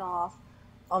jacking off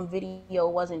on video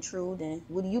wasn't true, then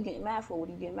what are you getting mad for? What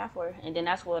are you getting mad for? And then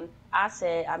that's when I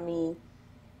said, I mean,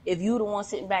 if you the one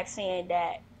sitting back saying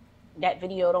that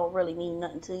video don't really mean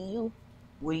nothing to you,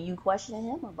 what are you questioning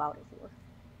him about it for?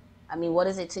 I mean, what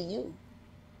is it to you?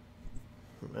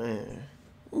 Man.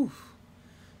 Oof.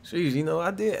 Jeez, you know,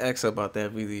 I did ask her about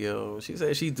that video. She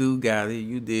said she do got it.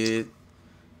 You did.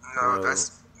 No, Bro.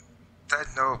 that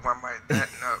no, that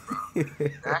no, bro.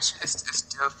 That shit is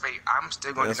still fake. I'm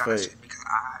still going to That's deny that fake. shit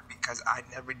because I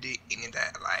never did any of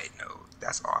that. Like, no,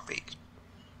 that's all fake.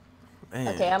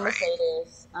 Okay, Man. I'm gonna Like, say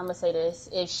this. I'm gonna say this.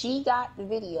 If she got the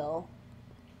video,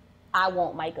 I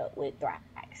won't mic up with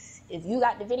Thrax. If you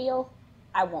got the video,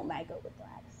 I won't mic up with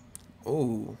Thrax.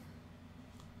 Oh,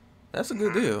 that's a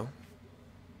good deal.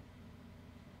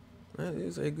 That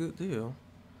is a good deal.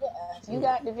 Yeah, if you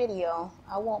got the video,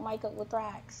 I won't mic up with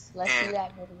Thrax. Let's see and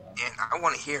that video. and I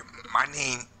want to hear my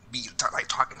name be like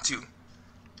talking too.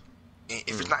 And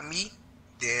if it's not me,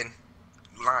 then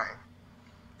you lying.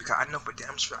 Because I know for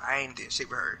damn sure I ain't did shit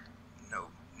with her. No,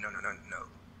 no, no, no, no.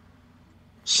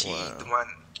 She Wow. the one.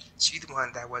 She the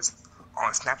one that was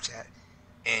on Snapchat,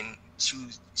 and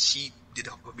she did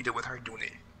a whole video with her doing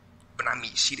it, but not me.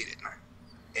 She did it,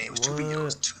 and it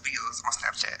was What? two videos on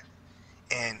Snapchat.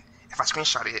 And if I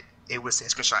screenshot it, it would say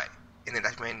screenshot, and then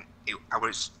that's when I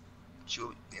was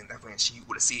and that's when she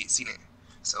would have seen it.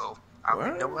 So I was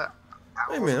like, you know What? what?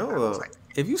 Wait a minute, I was hold up. like,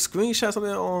 If you screenshot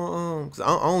something on, cause I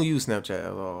don't use Snapchat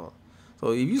at all.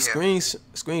 So if you yeah,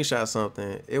 screenshot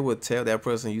something, it would tell that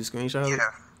person you screenshot it.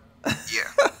 yeah,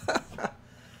 yeah.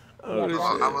 Yep, Oh that's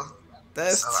I shit, was,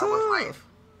 so that's I was like, tough.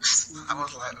 I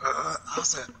was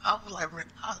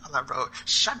like, bro,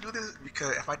 should I do this?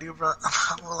 Because if I do, bro,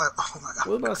 I'm like, oh my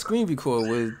What about god. screen record?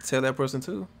 Would it tell that person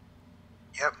too?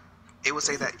 Yep. It would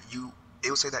say that you. It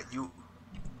would say that you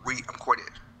re-recorded.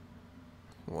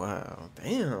 Wow,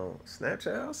 damn,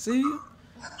 Snapchat. See,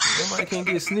 somebody can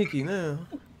get sneaky now.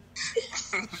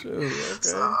 Sure,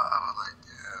 So okay. I was like,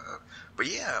 yeah. But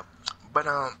yeah, but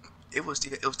it was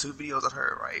two videos of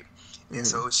her, right? And Mm-hmm.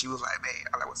 so she was like, "Hey,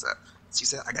 I like, what's up?" She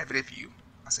said, "I got a video for you."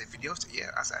 I said, "Videos?"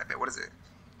 Yeah. I said, "I bet. What is it?"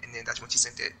 And then that's when she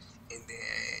sent it. And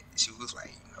then she was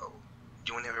like,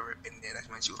 doing it. And then that's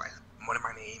when she was like, "One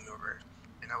my name," over.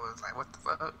 And I was like, "What the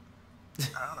fuck?"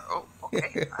 I was like, "Oh,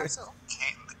 okay." I said,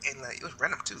 "Okay." And like, it was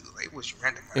random too. Like, it was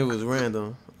random. It Like, out was the blue.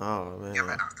 random. Oh Yeah,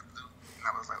 like man, out the blue. And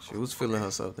I was like, she "Oh, was feeling okay."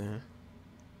 herself then.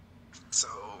 So.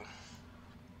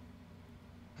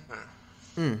 Hmm.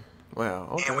 Mm. Wow.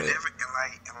 And Okay. whenever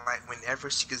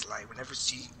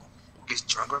she gets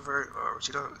drunk with her or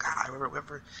she don't high with her,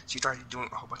 whatever, she started doing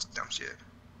a whole bunch of dumb shit.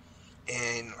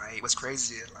 And like what's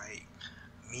crazy is like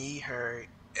me, her,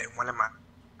 and one of my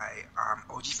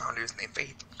OG founders named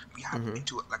Faith, we hopped Mm-hmm.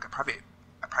 into like a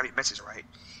private message, right?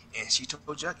 And she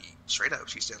told Juggy straight up,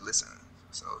 she said, "Listen."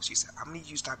 So she said, "How many of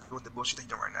you stop doing the bullshit that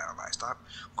you're doing right now? Like, stop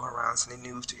going around sending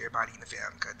news to everybody in the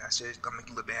fam, because that shit's gonna make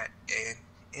you look bad, and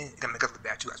it's gonna make us look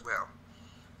bad too as well."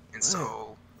 And Man,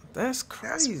 so that's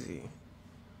that's crazy.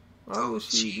 Why so would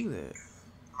she do that?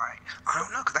 like I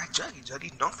don't know, cause that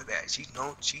Juggy's known for that. She's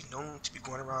known to be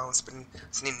going around sending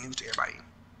news to everybody.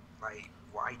 Like,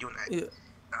 why are you doing that? Yeah.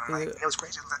 Like, Yeah. and it was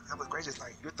crazy. That was crazy.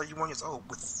 Like, you're 31 years old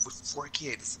with 4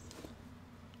 kids.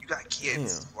 You got Damn.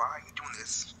 kids. Why are you doing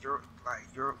this? You're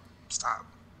stop.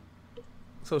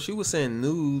 So she was sending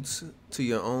nudes to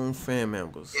your own fan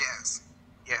members. Yes,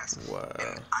 yes. And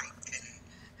Wow.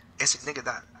 it's a nigga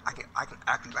that I can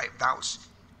actually like vouch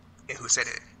and who said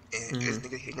it. And Mm-hmm. his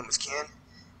name was Ken.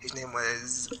 His name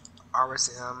was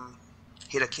RSM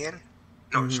Hit a Ken.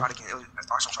 No, Mm-hmm. Shot a Ken. It was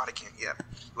RSM Shot a Ken. Yeah,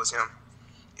 it was him.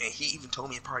 And he even told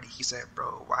me at a party. He said,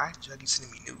 "Bro, why Juggy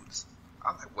sending me nudes?"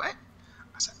 I was like, "What?"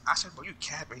 I said, "Bro, you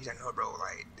capping?" He's like, "No, bro.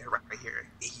 Like they're right here."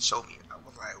 And he showed me. I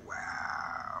was like,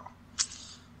 "Wow."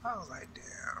 I was like,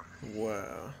 "Damn."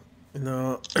 Wow. You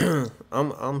know,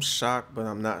 I'm shocked, but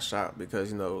I'm not shocked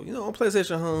because on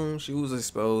PlayStation Home she was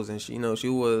exposed and she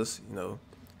was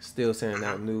still sending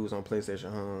out news on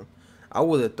PlayStation Home. I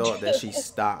would have thought that she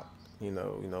stopped, being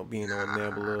on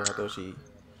Nebula. I thought she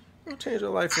changed her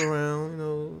life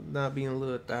around, not being a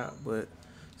little thought, but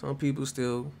some people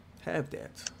still have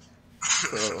that.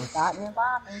 So, Starting and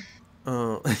bopping.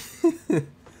 um,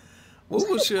 what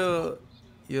was your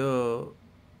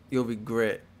your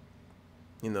regret,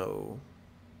 you know,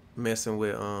 messing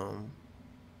with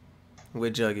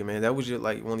Juggy, man? That was your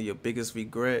like one of your biggest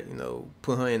regret,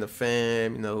 put her in the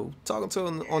fam, talking to her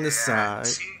on the Yeah, side.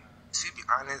 to be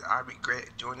honest, I regret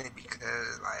doing it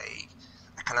because like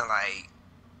I kind of like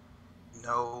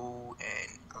know,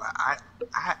 and like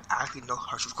I actually know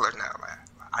her true colors now. Like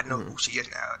I know who she is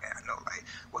now, and I know like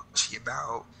what she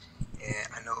about,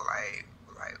 and I know like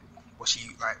what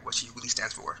she really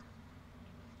stands for.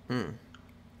 Okay.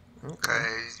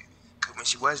 Cause when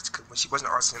she wasn't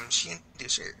RSM, she didn't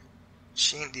did shit.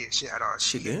 She didn't did shit at all.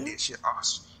 She did? Did shit.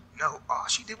 No, all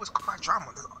she did was cause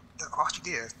drama. That's all she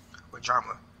did was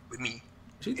drama with me.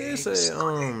 She did say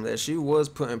that she was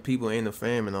putting people in the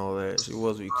fam and all that. She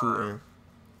was recruiting.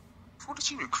 Who did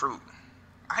she recruit?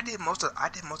 I did most of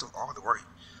all the work.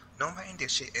 Nobody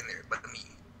did shit in there but me.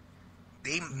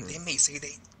 They may say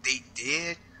they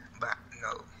did, but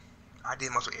no. I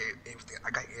did most of everything. I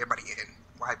got everybody in.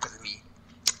 Why? Because of me.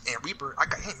 And Reaper, I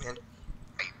got him in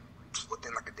like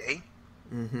within like a day.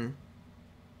 Mm-hmm.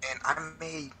 And I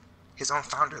made his own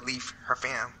founder leave her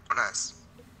fam on us.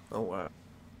 Oh wow.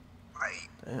 Like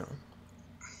damn.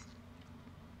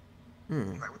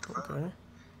 Like what the fuck? Okay.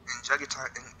 And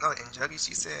Juggy,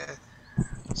 she said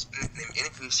in the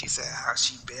interview, she said how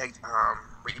she begged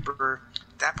Reaper.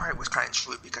 That part was kind of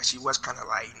true because she was kind of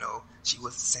like, she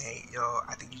was saying, yo,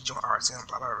 I think you join RSM,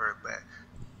 blah blah blah. But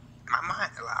in my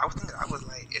mind, like, I was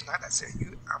like, it's not that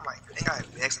serious. I'm like, I think I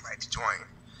beg somebody to join.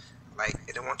 Like,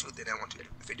 if they want to, they don't want to.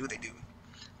 If they do, they do.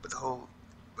 But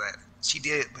she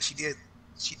did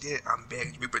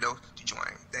beg Reaper though to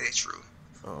join. That is true.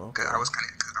 Oh. Because I was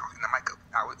in the mic.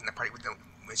 I was in the party with them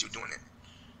when she was doing it.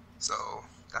 So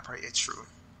that part is true.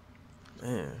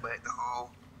 Man. But the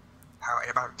whole how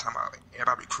everybody talking about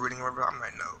everybody recruiting or whatever, I'm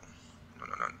like, no.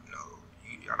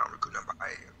 Y'all don't recruit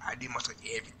nobody. I do most of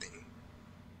everything.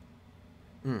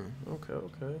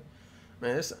 Okay.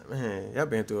 Man, y'all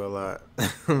been through a lot.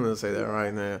 I'm gonna say that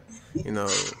right now.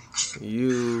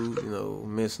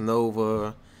 Miss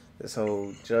Nova, this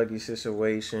whole Juggy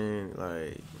situation,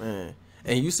 like, man.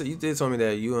 And you did tell me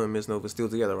that you and Miss Nova still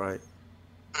together, right?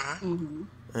 Mm-hmm.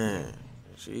 Man,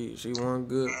 she one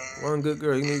good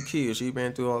girl. You need kids. She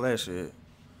been through all that shit.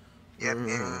 Yep,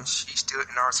 and she's still in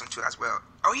RSM too as well.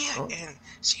 Oh yeah, and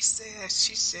she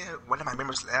said one of my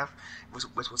members left, was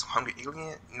Hungry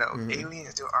Alien. No, Alien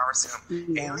is still RSM.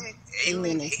 No.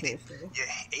 Alien hated. Yeah,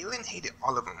 Alien hated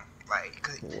all of them. Like,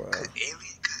 cause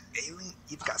Alien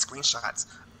even got screenshots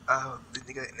of the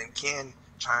nigga and then Ken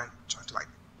trying to like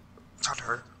talk to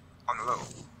her on the low.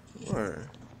 Word.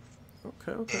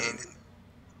 Okay. And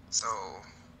so,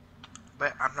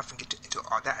 but I'm not gonna get into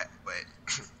all that. But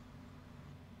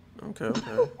okay.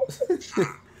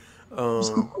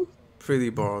 Pretty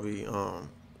Barbie.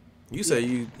 You say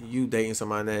you dating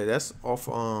somebody that's off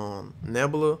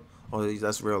Nebula, or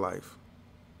that's real life?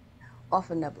 Off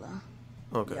of Nebula.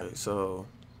 Okay, yep. So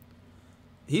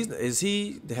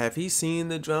have he seen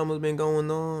the drama's been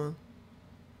going on?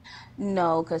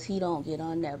 No, because he don't get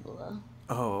on Nebula.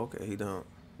 Oh, okay, he don't.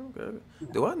 Okay.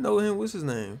 Do I know him? What's his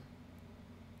name?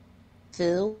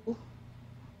 Phil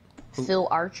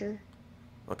Archer.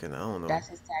 Okay, now I don't know. That's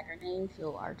his tagger name,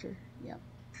 Phil Archer. Yep.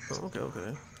 Oh,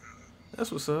 okay.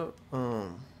 That's what's up.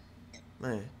 Man,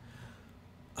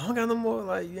 I don't got no more.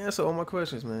 Like, you answer all my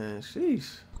questions, man.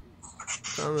 Sheesh.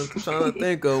 Trying to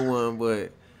think of one,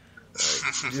 but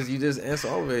you just answer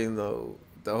already. The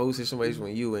whole situation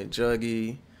with you and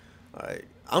Juggy. Like,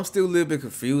 I'm still a little bit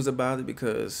confused about it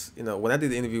because when I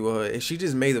did the interview with her, she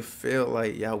just made it feel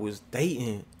like y'all was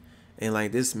dating, and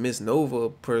like this Miss Nova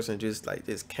person just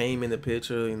came in the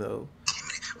picture.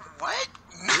 What?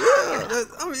 Yeah,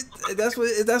 that's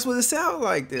what it sounded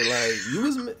like. That like you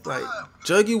was like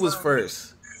Juggy was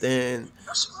first, then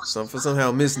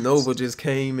somehow Miss Nova just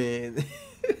came in.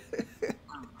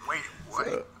 Wait,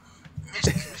 what?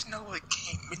 So, Miss Nova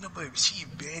she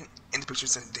been in the picture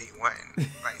since day one.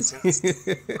 Like since what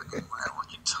are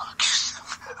you talking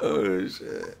about? Oh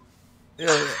shit!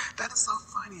 Yeah. That is so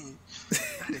funny.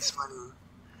 That is funny.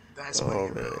 That's funny,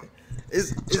 man. Bro.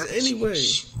 Is anyway.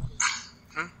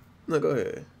 No, go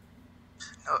ahead.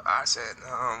 No, I said,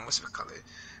 what's it called?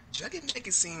 Juggy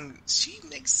she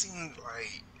makes it seem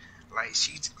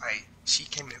like she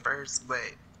came in first,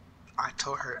 but I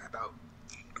told her about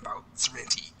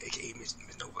Serenity, aka Miss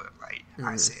Nova. Like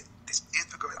I said, this is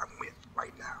the girl I'm with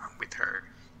right now. I'm with her,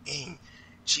 and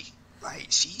she's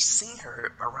seen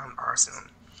her around RSM,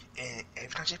 and every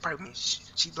time she probably with me,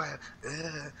 she's like,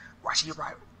 why she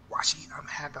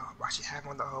have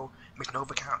on the whole Miss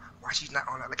Nova account? Why she's not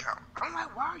on that account? I'm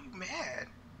like, why are you mad?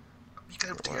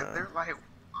 Because they're like,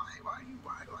 why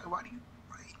do you?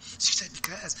 She said,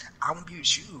 because I want to be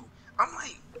with you. I'm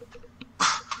like,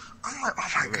 oh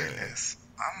my goodness.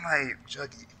 I'm like,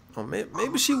 Juggy. Oh,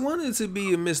 maybe she wanted to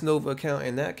be a Miss Nova account,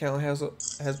 and that account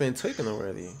has been taken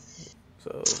already.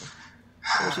 So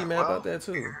she mad about that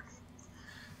too.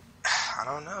 I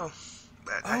don't know.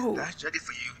 that's judgy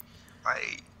for you.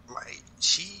 Like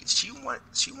she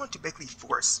wanted to basically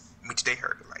force me to date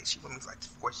her. Like she wanted me to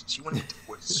force. She wanted me to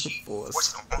force. She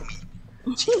forced it on me.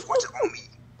 She forced it on me.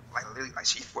 Like literally, like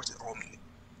she forced it on me.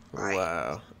 Like,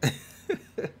 wow. And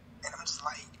I'm just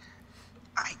like,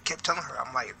 I kept telling her,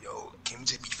 I'm like, yo, can we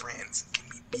just be friends? Can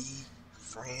we be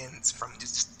friends? From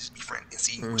just be friends and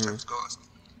see which time it goes.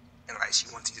 And like she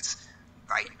wants to just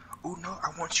like, oh no, I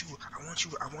want you. I'm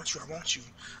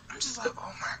just like,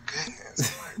 oh my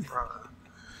goodness, I'm like, bro.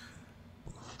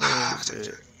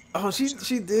 Oh,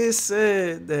 she did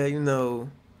say that,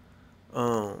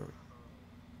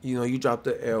 you dropped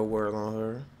the L word on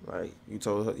her. Like you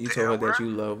told her that you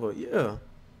love her. Yeah.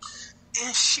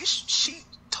 And she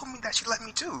told me that she loved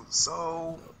me too.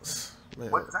 So Man.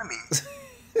 what does that mean?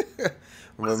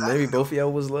 Well, maybe both of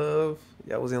y'all was love.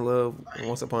 Y'all was in love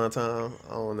once upon a time.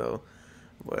 I don't know.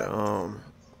 But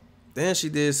then she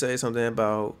did say something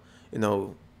about,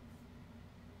 you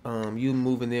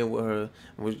moving in with her.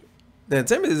 Then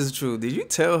tell me this is true. Did you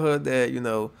tell her that,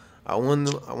 I want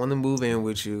to move in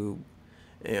with you,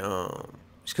 and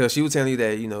because she was telling you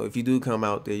that, if you do come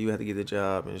out there, you have to get a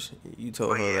job, and you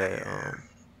told her that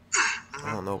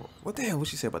I don't know what the hell what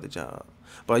she said about the job,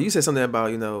 but you said something about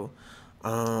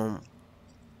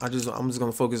I'm just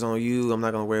gonna focus on you. I'm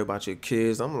not gonna worry about your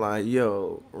kids. I'm like,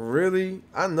 yo, really?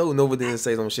 I know nobody didn't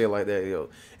say some shit like that, yo.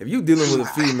 If you dealing with a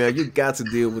female, you got to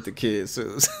deal with the kids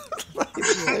too.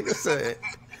 like I said,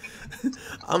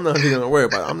 I'm not even gonna worry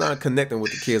about it. I'm not connecting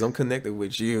with the kids. I'm connected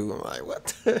with you. I'm like,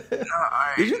 what? Did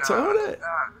you tell her that?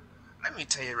 Let me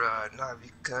tell you, no,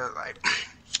 because like,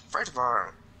 first of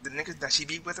all, the niggas that she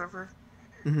be with over,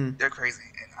 they're crazy,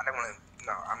 and I don't want to.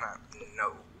 No, I'm not.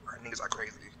 No, her niggas are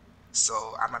crazy.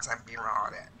 So I'm not trying to be around all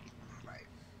that, like,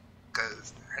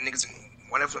 cause her niggas,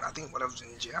 one of them, I think one of them's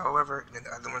in jail, however, and then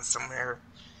the other one's somewhere,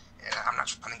 and I'm not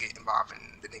trying to get involved in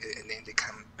the nigga, and then they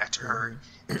come back to her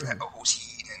and be like, oh, who's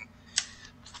he? And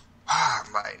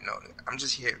I'm like, no, I'm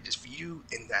just here just for you,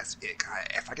 and that's it.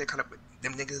 If I get caught up with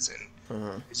them niggas,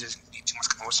 and it's just too much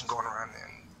commotion going around,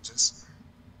 and just.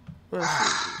 Well,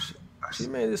 she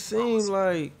made it seem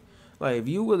like if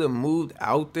you would have moved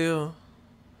out there.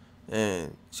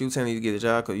 And she was telling you to get a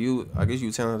job, cause I guess you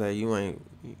were telling her that you ain't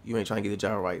trying to get a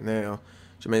job right now.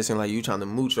 She made it seem like you trying to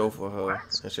mooch over her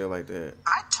and shit like that.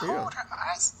 I told her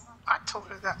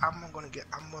that I'm gonna get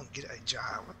a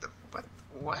job.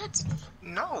 What?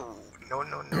 No.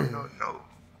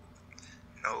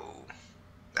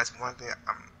 That's one thing.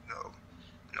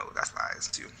 No, that's lies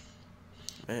too.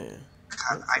 Man.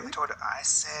 I told her, I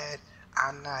said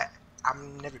I've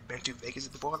never been to Vegas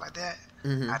before like that.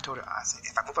 I told her, I said,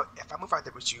 if I move out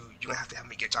there with you, you're gonna have to help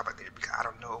me get a job out there because I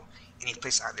don't know any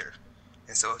place out there.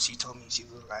 And so she told me, she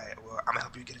was like, well, I'm gonna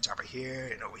help you get a job right here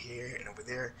and over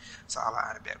there. So I was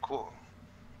like, bet, cool.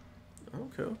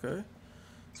 Okay.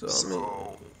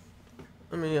 So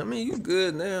I mean, you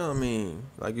good now. I mean,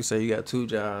 like you say, you got 2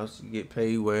 jobs, you get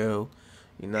paid well,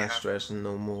 you're not stressing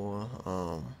no more.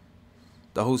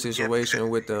 The whole situation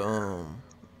with the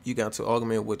you got to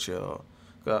argument with your,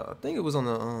 I think it was on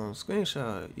the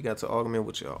screenshot. You got to argument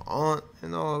with your aunt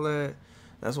and all that.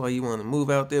 That's why you want to move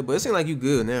out there. But it seems like you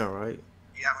good now, right?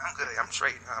 Yeah, I'm good. I'm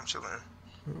straight. I'm chilling.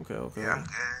 Okay. Yeah, I'm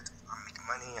good. I'm making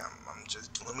money. I'm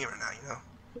just doing me right now,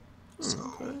 So.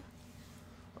 Okay.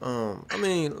 I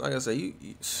mean, like I said,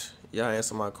 y'all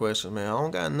answer my question, man. I don't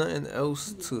got nothing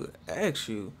else to ask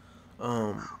you.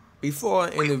 Before I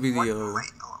end the video.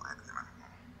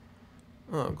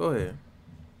 Go ahead.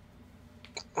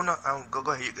 Oh no, go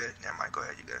ahead. You good? Never mind. Go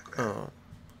ahead. You good? Go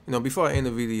ahead. Before I end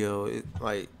the video,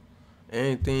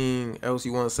 anything else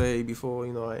you want to say before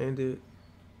I end it?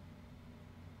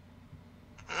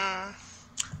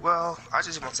 Well, I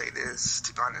just want to say this.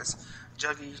 To be honest,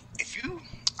 Juggy,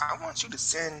 I want you to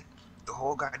send the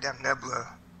whole goddamn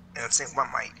Nebula and send one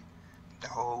mic, the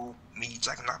whole me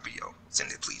jacking off video.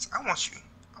 Send it, please. I want you to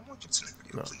send the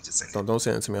video, please. Just send it. Don't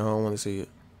send it to me. I don't want to see it.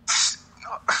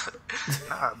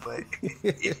 Nah, but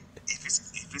if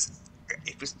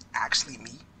it's actually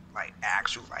me, like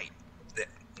the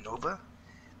Nova,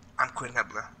 I'm quitting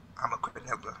Nebula. I'm a quit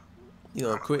Nebula. You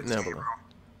gonna quit Nebula?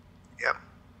 Yep,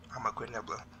 I'm a quit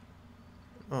Nebula.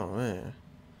 Oh man,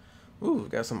 ooh,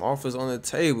 got some offers on the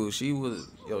table. She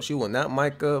will not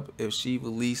mic up if she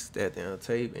released that damn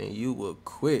tape, and you will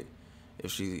quit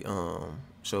if she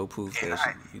show proof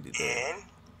that you did that.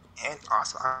 And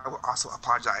also, I will also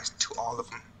apologize to all of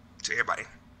them, to everybody.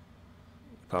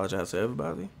 Apologize to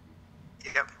everybody?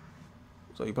 Yep.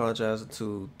 So you apologize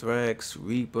to Thrax,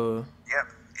 Reaper? Yep,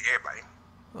 everybody.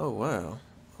 Oh, wow.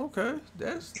 Okay,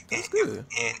 that's good.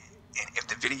 And if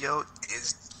the video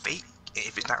is fake,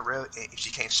 if it's not real, and if she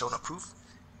can't show no proof,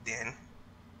 then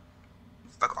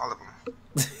fuck all of them.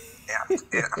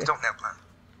 And I'm still that blunt.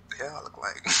 The hell I look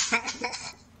like?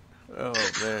 Oh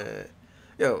man,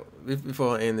 yo,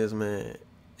 before I end this, man,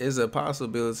 is a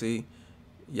possibility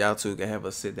y'all two can have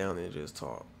a sit down and just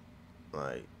talk,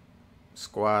 like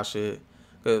squash it,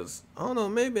 cause I don't know,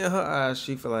 maybe in her eyes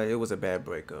she feel like it was a bad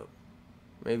breakup.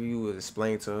 Maybe you would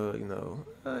explain to her, you know,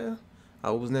 oh, yeah,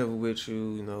 I was never with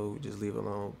you, you know, just leave it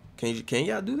alone. Can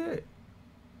y'all do that?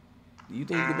 Do you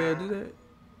think you could be able to do that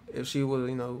if she was,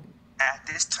 you know? At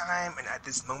this time and at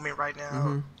this moment right now,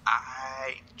 Mm-hmm.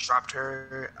 I dropped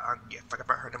her. I don't give a fuck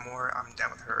about her no more. I'm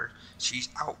done with her. She's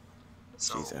out.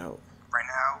 So She's out. right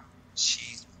now,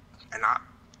 she's an op,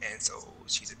 and so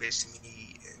she's a bitch to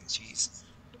me, and she's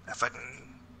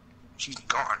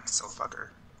gone. So fuck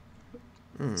her.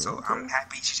 So Okay. I'm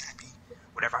happy. She's happy.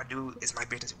 Whatever I do is my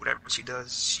business. Whatever she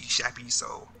does, she's happy.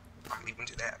 So I'm leaving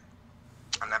to that.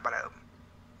 I'm not about to.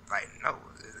 Like, no,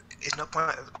 there's no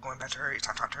point of going back to her. It's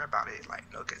time to talk to her about it. Like,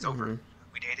 no, it's over.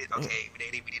 We dated, okay, we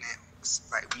dated, we didn't. It's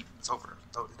over.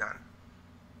 It's totally done.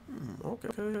 Okay.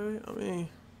 I mean,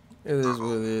 it is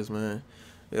what it is, man.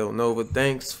 Yo, Nova,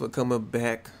 thanks for coming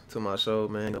back to my show,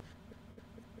 man.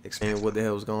 Explaining what the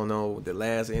hell was going on with the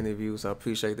last interview, so I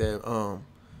appreciate that.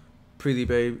 Pretty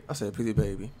baby, I said pretty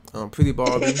baby. Pretty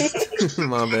Barbie,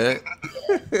 my bad.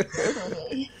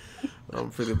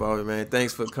 Pretty Barbie, man.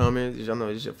 Thanks for coming. I know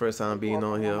it's your first time being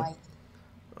on here.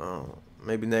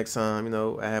 Maybe next time, you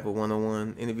know, I have a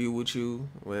one-on-one interview with you,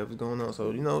 whatever's going on. So,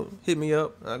 you know, hit me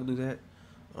up. I can do that.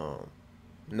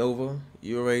 Nova,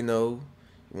 you already know.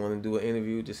 You want to do an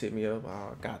interview, just hit me up.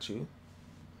 I got you.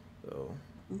 So,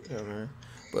 yeah, man.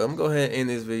 But I'm going to go ahead and end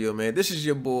this video, man. This is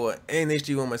your boy,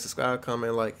 NHxOneMic919. Subscribe,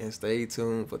 comment, like, and stay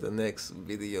tuned for the next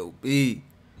video.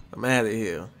 I'm out of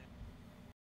here.